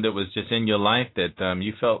someone that was just in your life that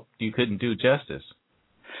you felt you couldn't do justice.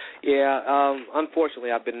 Yeah,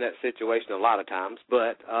 unfortunately, I've been in that situation a lot of times,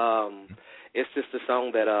 but it's just a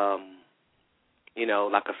song that,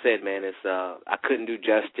 like I said, man, it's I couldn't do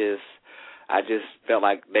justice. I just felt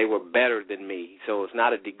like they were better than me. So it's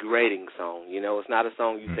not a degrading song. It's not a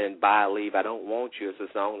song you saying, bye, leave, I don't want you. It's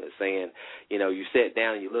a song that's saying, you sit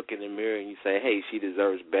down and you look in the mirror and you say, hey, she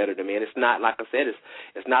deserves better than me. And it's not, like I said,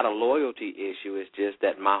 it's not a loyalty issue. It's just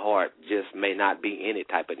that my heart just may not be any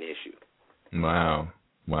type of issue. Wow.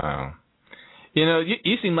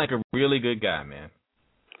 You seem like a really good guy, man.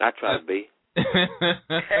 I try to be.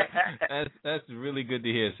 That's really good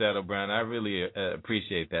to hear, Saddle Brown. I really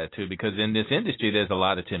appreciate that too, because in this industry there's a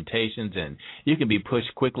lot of temptations, and you can be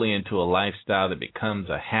pushed quickly into a lifestyle that becomes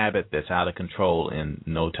a habit that's out of control in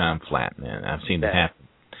no time flat, man. I've seen that happen.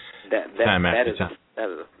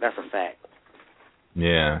 That's a fact.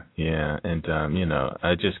 Yeah, and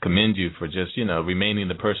I just commend you for just remaining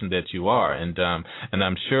the person that you are, and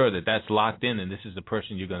I'm sure that that's locked in, and this is the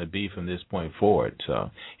person you're going to be from this point forward. So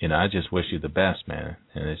I just wish you the best, man,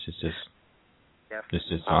 and it's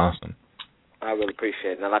just awesome. I really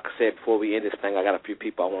appreciate it. Now, like I said before we end this thing, I got a few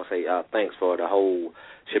people I want to say thanks for the whole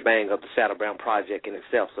shebang of the Saddle Brown project in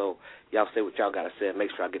itself. So y'all say what y'all got to say, and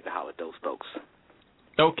make sure I get to holler at those folks.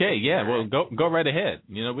 Okay, yeah, well, go right ahead.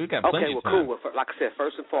 We've got plenty of time. Okay, well, cool. Well, like I said,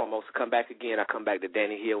 first and foremost, to come back again, I come back to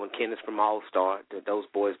Danny Hill and Kenneth from All Star. Those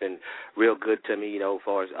boys been real good to me, as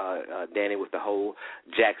far as Danny with the whole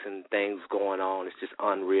Jackson things going on. It's just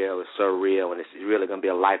unreal. It's surreal, and it's really going to be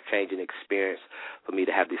a life-changing experience for me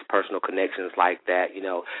to have these personal connections like that.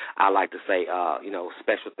 I like to say,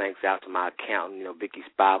 special thanks out to my accountant, Vicky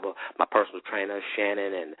Spiber, my personal trainer,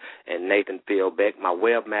 Shannon, and Nathan Philbeck, my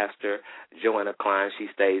webmaster, Joanna Klein. She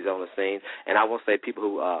stays on the scene. And I want to say people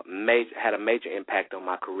who had a major impact on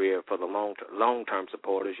my career for the long-term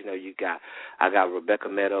supporters. I got Rebecca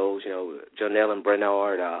Meadows, Janelle and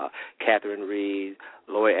Bernard, Catherine Reed,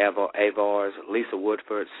 Lloyd Avars, Lisa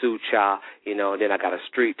Woodford, Sue Cha, and then I got a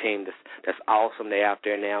street team that's awesome. They're out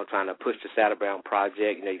there now trying to push the Saddle Brown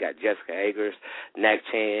project. You got Jessica Agers, Nak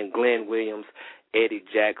Chan, Glenn Williams, Eddie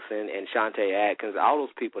Jackson, and Shantae Atkins. All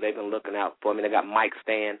those people, they've been looking out for me. They got Mike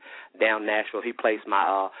Stan down Nashville. He plays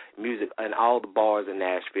my music in all the bars in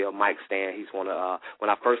Nashville. Mike Stan, he's one of, when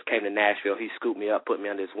I first came to Nashville, he scooped me up, put me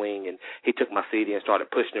under his wing, and he took my CD and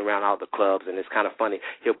started pushing it around all the clubs, and it's kind of funny.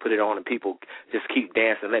 He'll put it on, and people just keep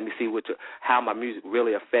dancing. Let me see how my music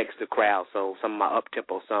really affects the crowd. So some of my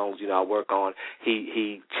up-tempo songs, I work on,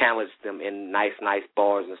 he challenged them in nice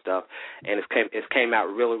bars and stuff, and it's came out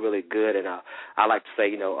really, really good, and I like to say,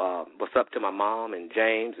 what's up to my mom and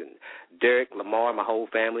James and Derek, Lamar, my whole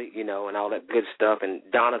family, and all that good stuff. And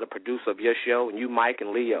Donna, the producer of your show, and you, Mike,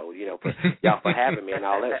 and Leo, for y'all for having me and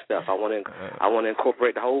all that stuff. I want to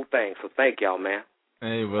incorporate the whole thing. So thank y'all, man.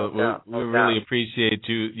 Hey, we really appreciate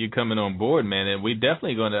you coming on board, man. And we're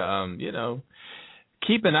definitely going to,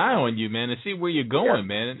 keep an eye on you, man, and see where you're going,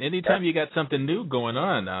 man. And anytime you got something new going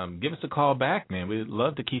on, give us a call back, man. We'd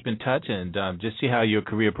love to keep in touch and just see how your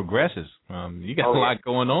career progresses. You got a lot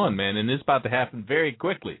going on, man, and it's about to happen very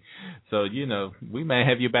quickly. So, we may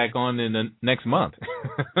have you back on in the next month.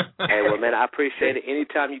 Hey, well, man, I appreciate it.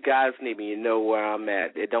 Anytime you guys need me, you know where I'm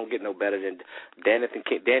at. It don't get no better than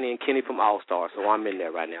Danny and Kenny from All Star, so I'm in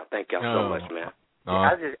there right now. Thank y'all so much, man.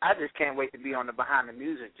 I just can't wait to be on the Behind the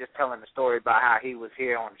Music, just telling the story about how he was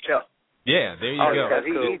here on the show. Yeah, there you go. That's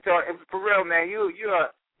cool. For real, man, you're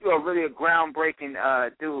really a groundbreaking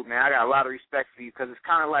dude, man. I got a lot of respect for you because it's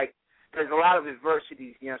kind of like there's a lot of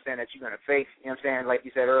adversities, that you're going to face, like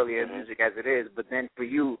you said earlier, in music as it is. But then for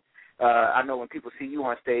you, I know when people see you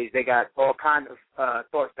on stage, they got all kinds of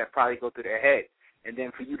thoughts that probably go through their head. And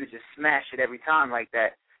then for you to just smash it every time like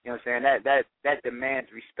that, that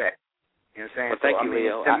demands respect. You know what I'm saying? Well, thank you,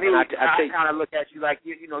 Leo. To me, I kind of look at you like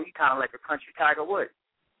you kind of like a country Tiger Woods.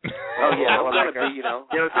 Oh yeah, well, like you know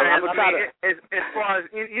what I'm saying? As far as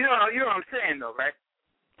you know what I'm saying though, right?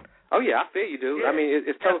 Oh yeah, I feel you, dude. Yeah. I mean,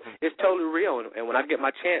 it's totally real, and when I get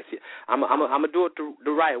my chance, I'm gonna do it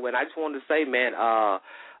the right way. And I just wanted to say, man,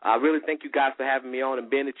 I really thank you guys for having me on, and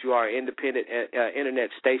being that you are an independent internet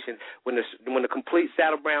station. When the complete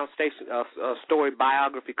Saddle Brown station story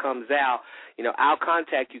biography comes out, I'll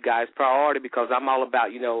contact you guys priority because I'm all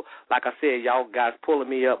about, like I said, y'all guys pulling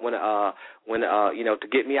me up when to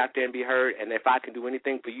get me out there and be heard. And if I can do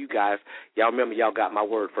anything for you guys, y'all remember y'all got my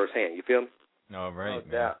word firsthand. You feel me? All right,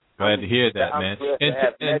 man. Glad to hear that, man.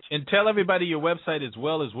 And tell everybody your website as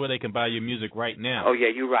well as where they can buy your music right now. Oh, yeah,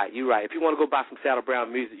 you're right. If you want to go buy some Saddle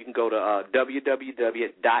Brown music, you can go to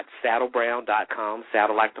www.saddlebrown.com,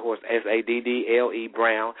 saddle like the horse, SADDLE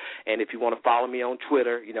Brown. And if you want to follow me on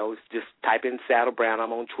Twitter, just type in Saddle Brown.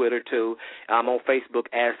 I'm on Twitter, too. I'm on Facebook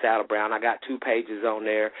as Saddle Brown. I got 2 pages on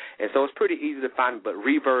there. And so it's pretty easy to find me. But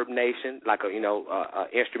Reverb Nation, like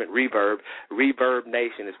instrument Reverb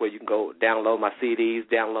Nation is where you can go download my CDs,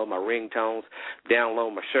 download my ringtones,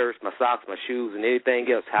 download my shirts, my socks, my shoes, and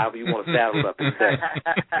anything else, however you want to saddle up and say.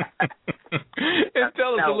 And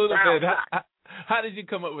tell us a little bit, how did you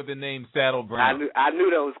come up with the name Saddle Brown? I knew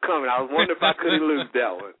that was coming. I was wondering if I couldn't lose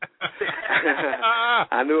that one.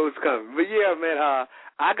 I knew it was coming. But, yeah, man,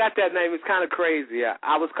 I got that name. It's kind of crazy.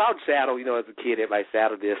 I was called Saddle, as a kid. Everybody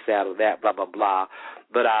saddle this, saddle that, blah, blah, blah.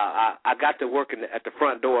 But I got to work at the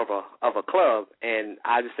front door of a club, and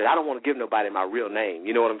I just said, I don't want to give nobody my real name.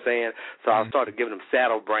 You know what I'm saying? So I started giving them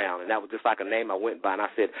Saddle Brown, and that was just like a name I went by. And I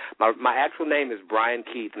said, my actual name is Brian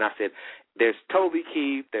Keith, and I said, there's Toby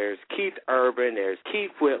Keith, there's Keith Urban, there's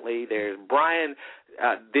Keith Whitley, there's Brian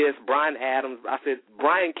Brian Adams. I said,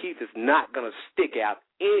 Brian Keith is not going to stick out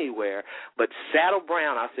anywhere, but Saddle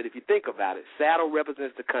Brown, I said, if you think about it, Saddle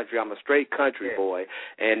represents the country. I'm a straight country boy,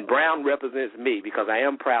 and Brown represents me because I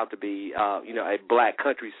am proud to be, a black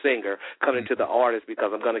country singer coming to the artist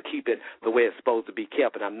because I'm going to keep it the way it's supposed to be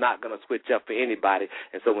kept, and I'm not going to switch up for anybody.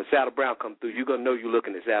 And so when Saddle Brown comes through, you're going to know you're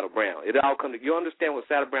looking at Saddle Brown. It all comes. You understand what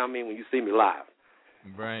Saddle Brown means when you see me live.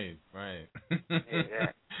 Right.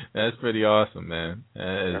 That's pretty awesome, man.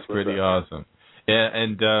 That's pretty awesome. Yeah,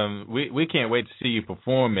 and we can't wait to see you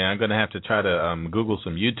perform, man. I'm going to have to try to Google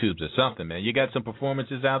some YouTubes or something, man. You got some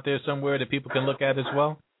performances out there somewhere that people can look at as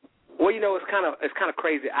well? Well, it's kind of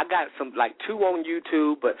crazy. I got some 2 on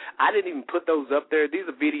YouTube, but I didn't even put those up there. These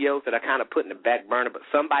are videos that I kind of put in the back burner, but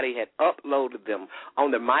somebody had uploaded them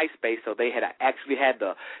on their MySpace, so they had actually had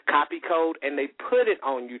the copy code, and they put it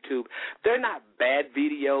on YouTube. They're not bad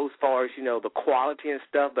videos as far as the quality and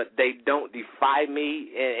stuff, but they don't defy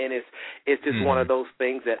me, and it's just one of those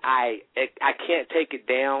things that I can't take it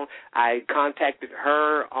down. I contacted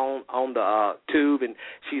her on the tube, and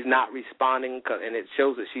she's not responding, and it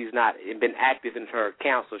shows that she's not been active in her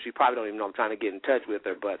account, so she probably don't even know I'm trying to get in touch with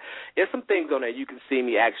her. But there's some things on there you can see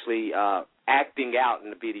me actually acting out in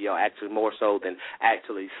the video, actually more so than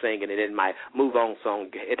actually singing. And in my Move On song,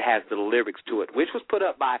 it has the lyrics to it, which was put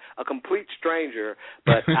up by a complete stranger,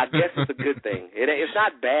 but I guess it's a good thing. It's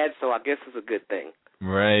not bad, so I guess it's a good thing.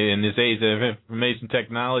 Right. In this age of information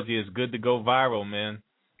technology, it's good to go viral, man.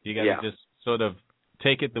 You got to just sort of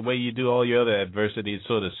take it the way you do all your other adversities,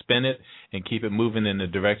 sort of spin it and keep it moving in the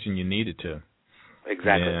direction you need it to.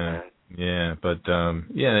 Exactly, man. Yeah, but,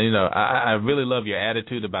 I really love your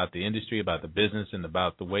attitude about the industry, about the business, and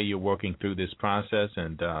about the way you're working through this process.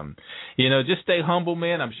 And, just stay humble,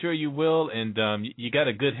 man. I'm sure you will. And you got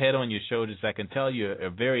a good head on your shoulders. I can tell you're a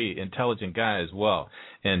very intelligent guy as well.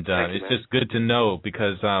 And it's just good to know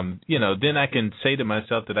because, then I can say to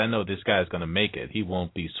myself that I know this guy's going to make it. He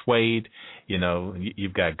won't be swayed.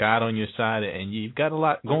 you've got God on your side, and you've got a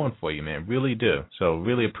lot going for you, man. Really do. So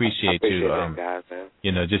really appreciate you. That, guys, man.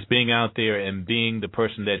 Just being out there and being the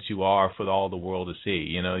person that you are for all the world to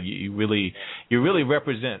see. You really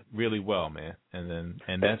represent really well, man. And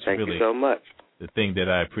that's Thank really you so much. The thing that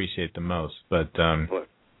I appreciate the most. But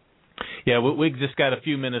yeah, we just got a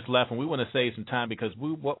few minutes left, and we want to save some time because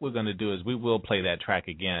what we're going to do is we will play that track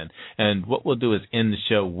again, and what we'll do is end the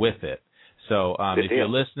show with it. So if you're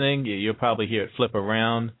listening, you'll probably hear it flip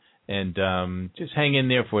around, and just hang in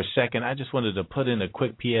there for a second. I just wanted to put in a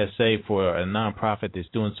quick PSA for a nonprofit that's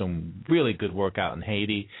doing some really good work out in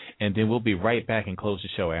Haiti, and then we'll be right back and close the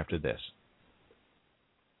show after this.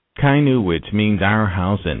 Kainu, which means Our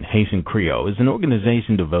House in Haitian Creole, is an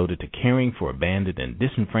organization devoted to caring for abandoned and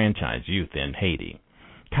disenfranchised youth in Haiti.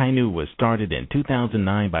 Kainu was started in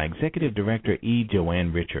 2009 by Executive Director E.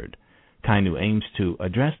 Joanne Richard. Kainu aims to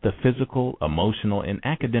address the physical, emotional, and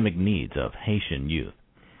academic needs of Haitian youth.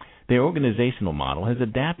 Their organizational model has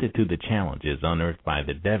adapted to the challenges unearthed by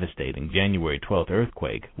the devastating January 12th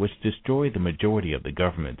earthquake, which destroyed the majority of the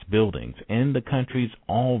government's buildings and the country's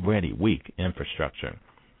already weak infrastructure.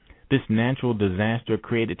 This natural disaster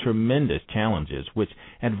created tremendous challenges which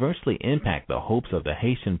adversely impact the hopes of the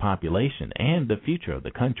Haitian population and the future of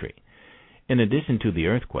the country. In addition to the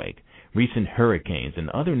earthquake, recent hurricanes and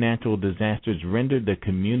other natural disasters rendered the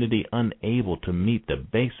community unable to meet the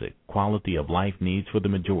basic quality of life needs for the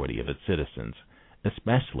majority of its citizens,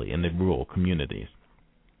 especially in the rural communities.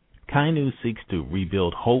 Kainu seeks to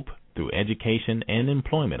rebuild hope through education and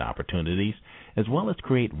employment opportunities, as well as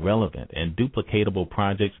create relevant and duplicatable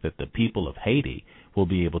projects that the people of Haiti will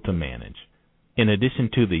be able to manage. In addition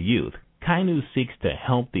to the youth, Kainu seeks to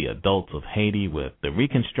help the adults of Haiti with the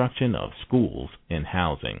reconstruction of schools and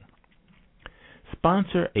housing.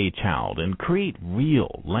 Sponsor a child and create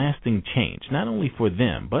real, lasting change, not only for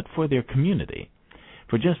them, but for their community.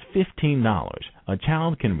 For just $15, a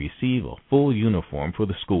child can receive a full uniform for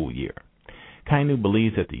the school year. Kainu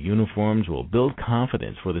believes that the uniforms will build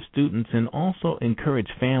confidence for the students and also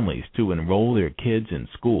encourage families to enroll their kids in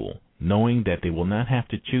school, knowing that they will not have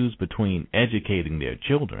to choose between educating their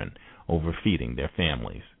children over feeding their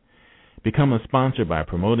families. Become a sponsor by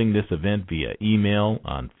promoting this event via email,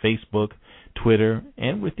 on Facebook, Twitter,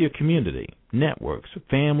 and with your community, networks,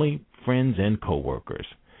 family, friends, and coworkers.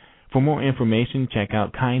 For more information, check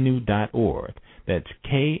out kainu.org. That's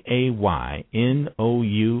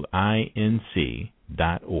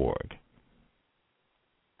KAYNOUINC.org.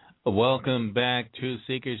 Welcome back, Truth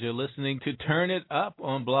Seekers. You're listening to Turn It Up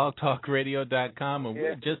on blogtalkradio.com, and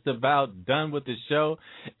we're just about done with the show.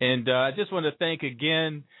 And I just want to thank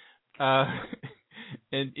again,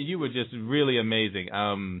 and you were just really amazing.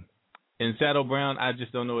 And Saddle Brown, I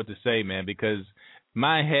just don't know what to say, man, because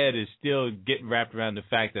my head is still getting wrapped around the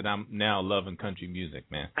fact that I'm now loving country music,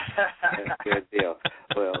 man. That's a good deal.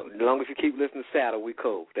 Well, as long as you keep listening to Saddle, we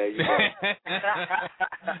cool. There you go.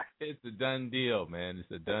 It's a done deal, man. It's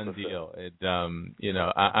a done deal.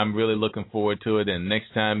 I'm really looking forward to it. And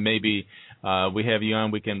next time maybe we have you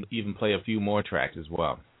on, we can even play a few more tracks as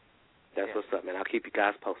well. That's what's up, man. I'll keep you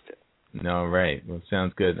guys posted. All right. Well,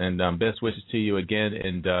 sounds good. And best wishes to you again.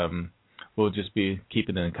 And we'll just be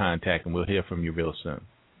keeping in contact, and we'll hear from you real soon.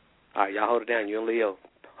 All right, y'all hold it down. You and Leo.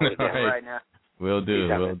 Hold it down right now. We'll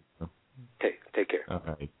do. Take care. All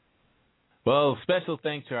right. Well, special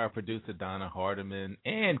thanks to our producer, Donna Hardiman,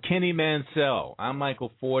 and Kenny Mansell. I'm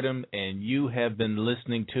Michael Fordham, and you have been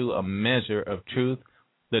listening to A Measure of Truth,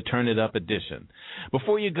 the Turn It Up edition.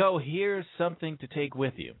 Before you go, here's something to take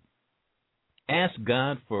with you. Ask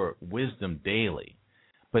God for wisdom daily,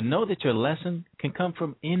 but know that your lesson can come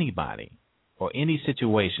from anybody or any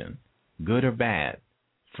situation, good or bad,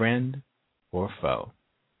 friend or foe.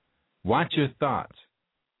 Watch your thoughts.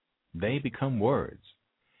 They become words.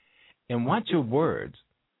 And watch your words.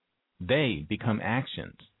 They become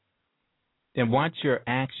actions. And watch your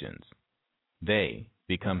actions. They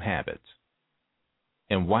become habits.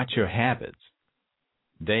 And watch your habits.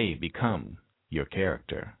 They become your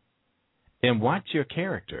character. And watch your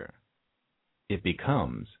character. It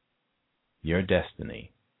becomes your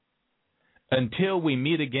destiny. Until we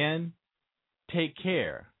meet again, take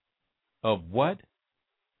care of what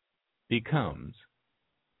becomes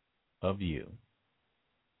of you.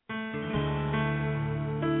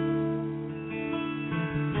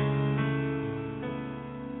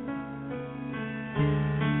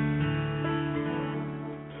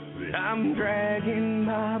 I'm dragging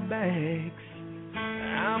my bags.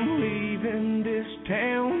 I'm leaving this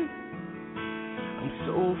town. I'm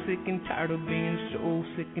so sick and tired of being so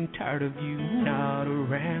sick and tired of you not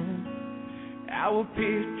around. Our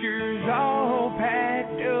pictures all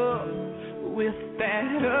packed up, with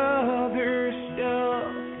that other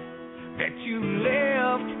stuff that you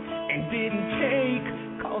left and didn't take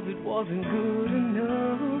 'cause it wasn't good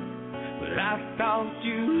enough. But I thought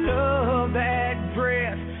you loved that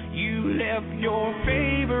dress. You left your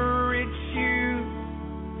favorite shoe.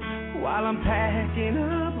 While I'm packing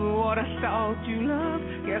up what I thought you loved,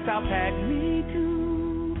 guess I'll pack me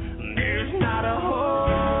too. There's not a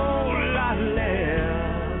whole lot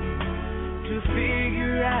left to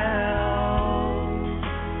figure out.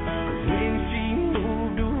 'Cause when she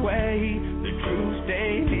moved away, the truth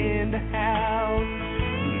stayed in the house.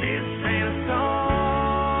 This ain't a song,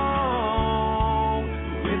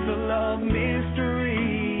 it's a love mystery.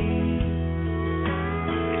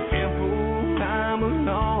 It's simple, I'm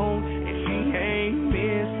alone, and she ain't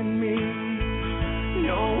missing me.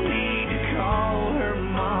 No need to call her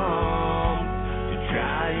mom to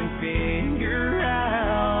try and figure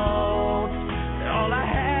out that all I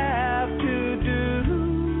have to do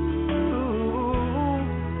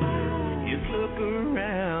is look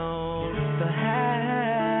around the house.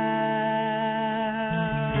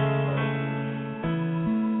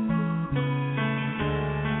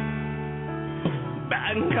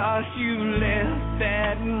 Because you left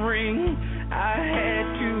that ring, I had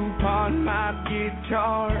to pawn my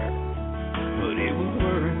guitar, but it was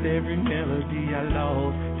worth every melody I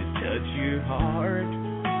lost to touch your heart.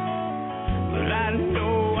 But I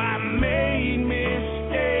know I made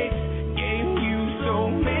mistakes, gave you so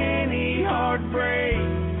many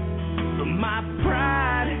heartbreaks, but my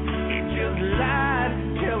pride, it just lied,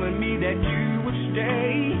 telling me that you would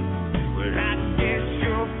stay. But I guess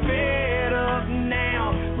you're fed up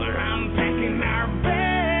now, but I'm packing our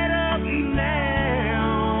bed up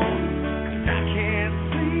now. 'Cause I can't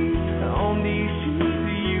sleep on these sheets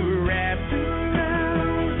you were wrapped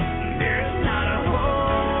around. There's not a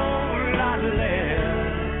whole lot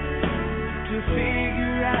left to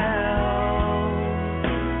figure out.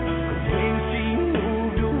 'Cause when she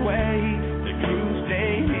moved away, the truth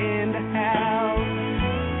stayed in the house.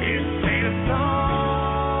 This ain't a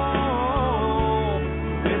song,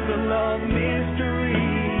 it's a love mystery.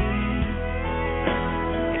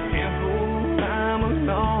 It's simple, I'm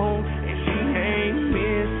alone, and she ain't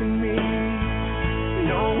missing me.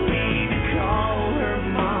 No need to call her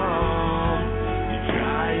mom to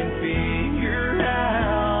try and figure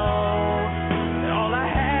out that all I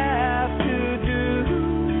have to do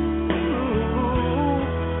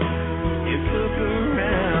is look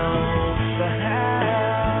around the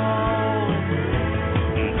house.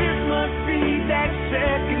 This must be that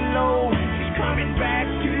second load she's coming back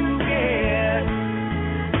to get.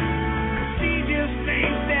 'Cause she just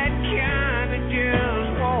ain't that kind that just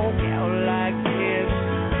walk out like this.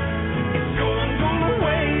 And so I'm gonna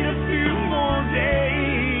wait a few more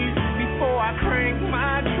days before I crank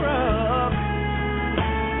my truck.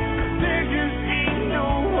 'Cause there just ain't no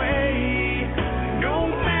way, no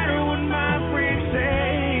matter what my friends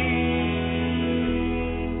say,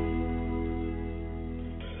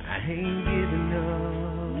 I ain't giving up.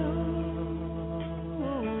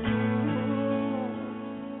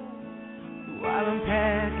 While I'm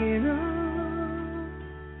packing up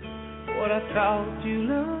what I thought you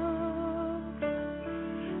loved,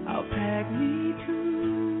 I'll pack me too.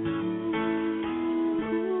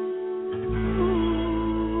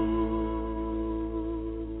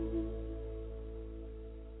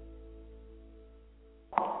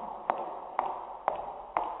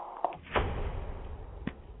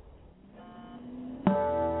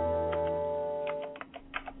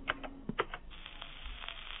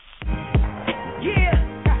 Yeah,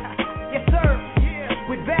 yes sir,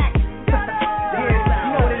 we're back. Yeah, you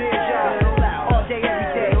know what it is, y'all. All day, every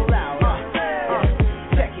day.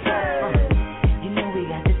 Check it. You know we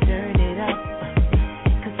got to turn it up,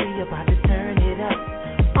 'cause we about to turn it up.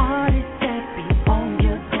 Artists that be on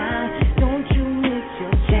your grind, don't you miss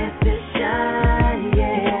your chance to shine,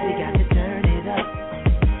 yeah. You know we got to turn it up,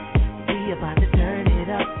 we about to turn it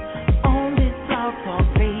up. On this Blog Talk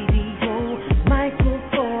Radio, Michael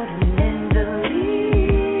Gordon and the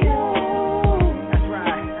Leo. That's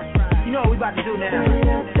right. You know what we about to do now.